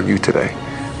dunk on you today.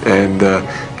 And,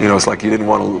 you know, it's like you didn't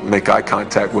want to make eye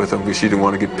contact with him because you didn't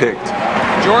want to get picked.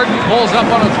 Jordan pulls up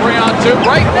on a 3-on-2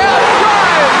 right now.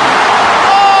 Drive!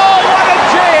 Oh, what a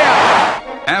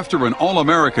jam! After an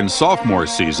All-American sophomore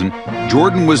season,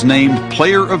 Jordan was named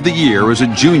Player of the Year as a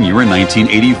junior in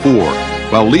 1984,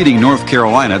 while leading North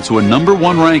Carolina to a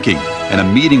 #1 ranking and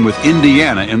a meeting with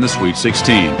Indiana in the Sweet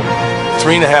 16.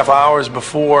 3.5 hours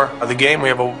before the game, we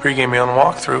have a pregame meal and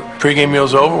walkthrough. Pregame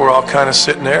meal's over, we're all kind of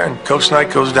sitting there, and Coach Knight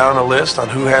goes down the list on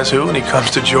who has who, and he comes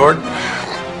to Jordan.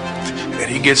 And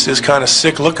he gets this kind of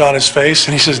sick look on his face,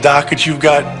 and he says, Doc, you've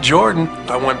got Jordan.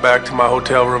 I went back to my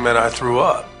hotel room and I threw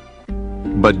up.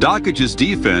 But Dakic's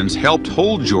defense helped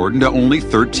hold Jordan to only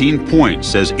 13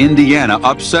 points as Indiana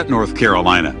upset North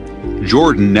Carolina.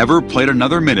 Jordan never played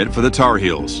another minute for the Tar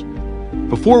Heels.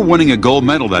 Before winning a gold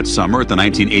medal that summer at the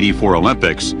 1984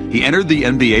 Olympics, he entered the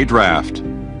NBA draft.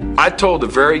 I told a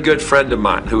very good friend of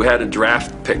mine who had a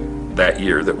draft pick that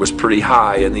year that was pretty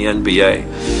high in the NBA,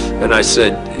 and I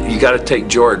said, you got to take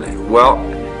Jordan. Well,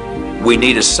 we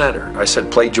need a center. I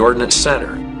said, play Jordan at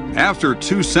center. After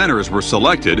two centers were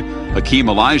selected, Hakeem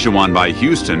Olajuwon by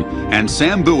Houston and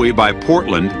Sam Bowie by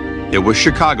Portland, it was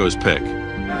Chicago's pick.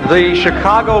 The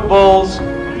Chicago Bulls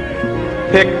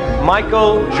pick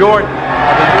Michael Jordan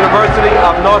of the University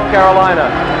of North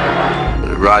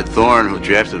Carolina. Rod Thorne, who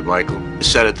drafted Michael,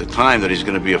 said at the time that he's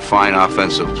going to be a fine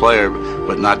offensive player,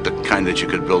 but not the kind that you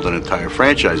could build an entire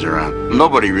franchise around.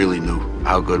 Nobody really knew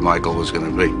how good Michael was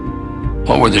going to be.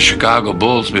 What were the Chicago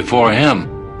Bulls before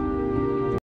him?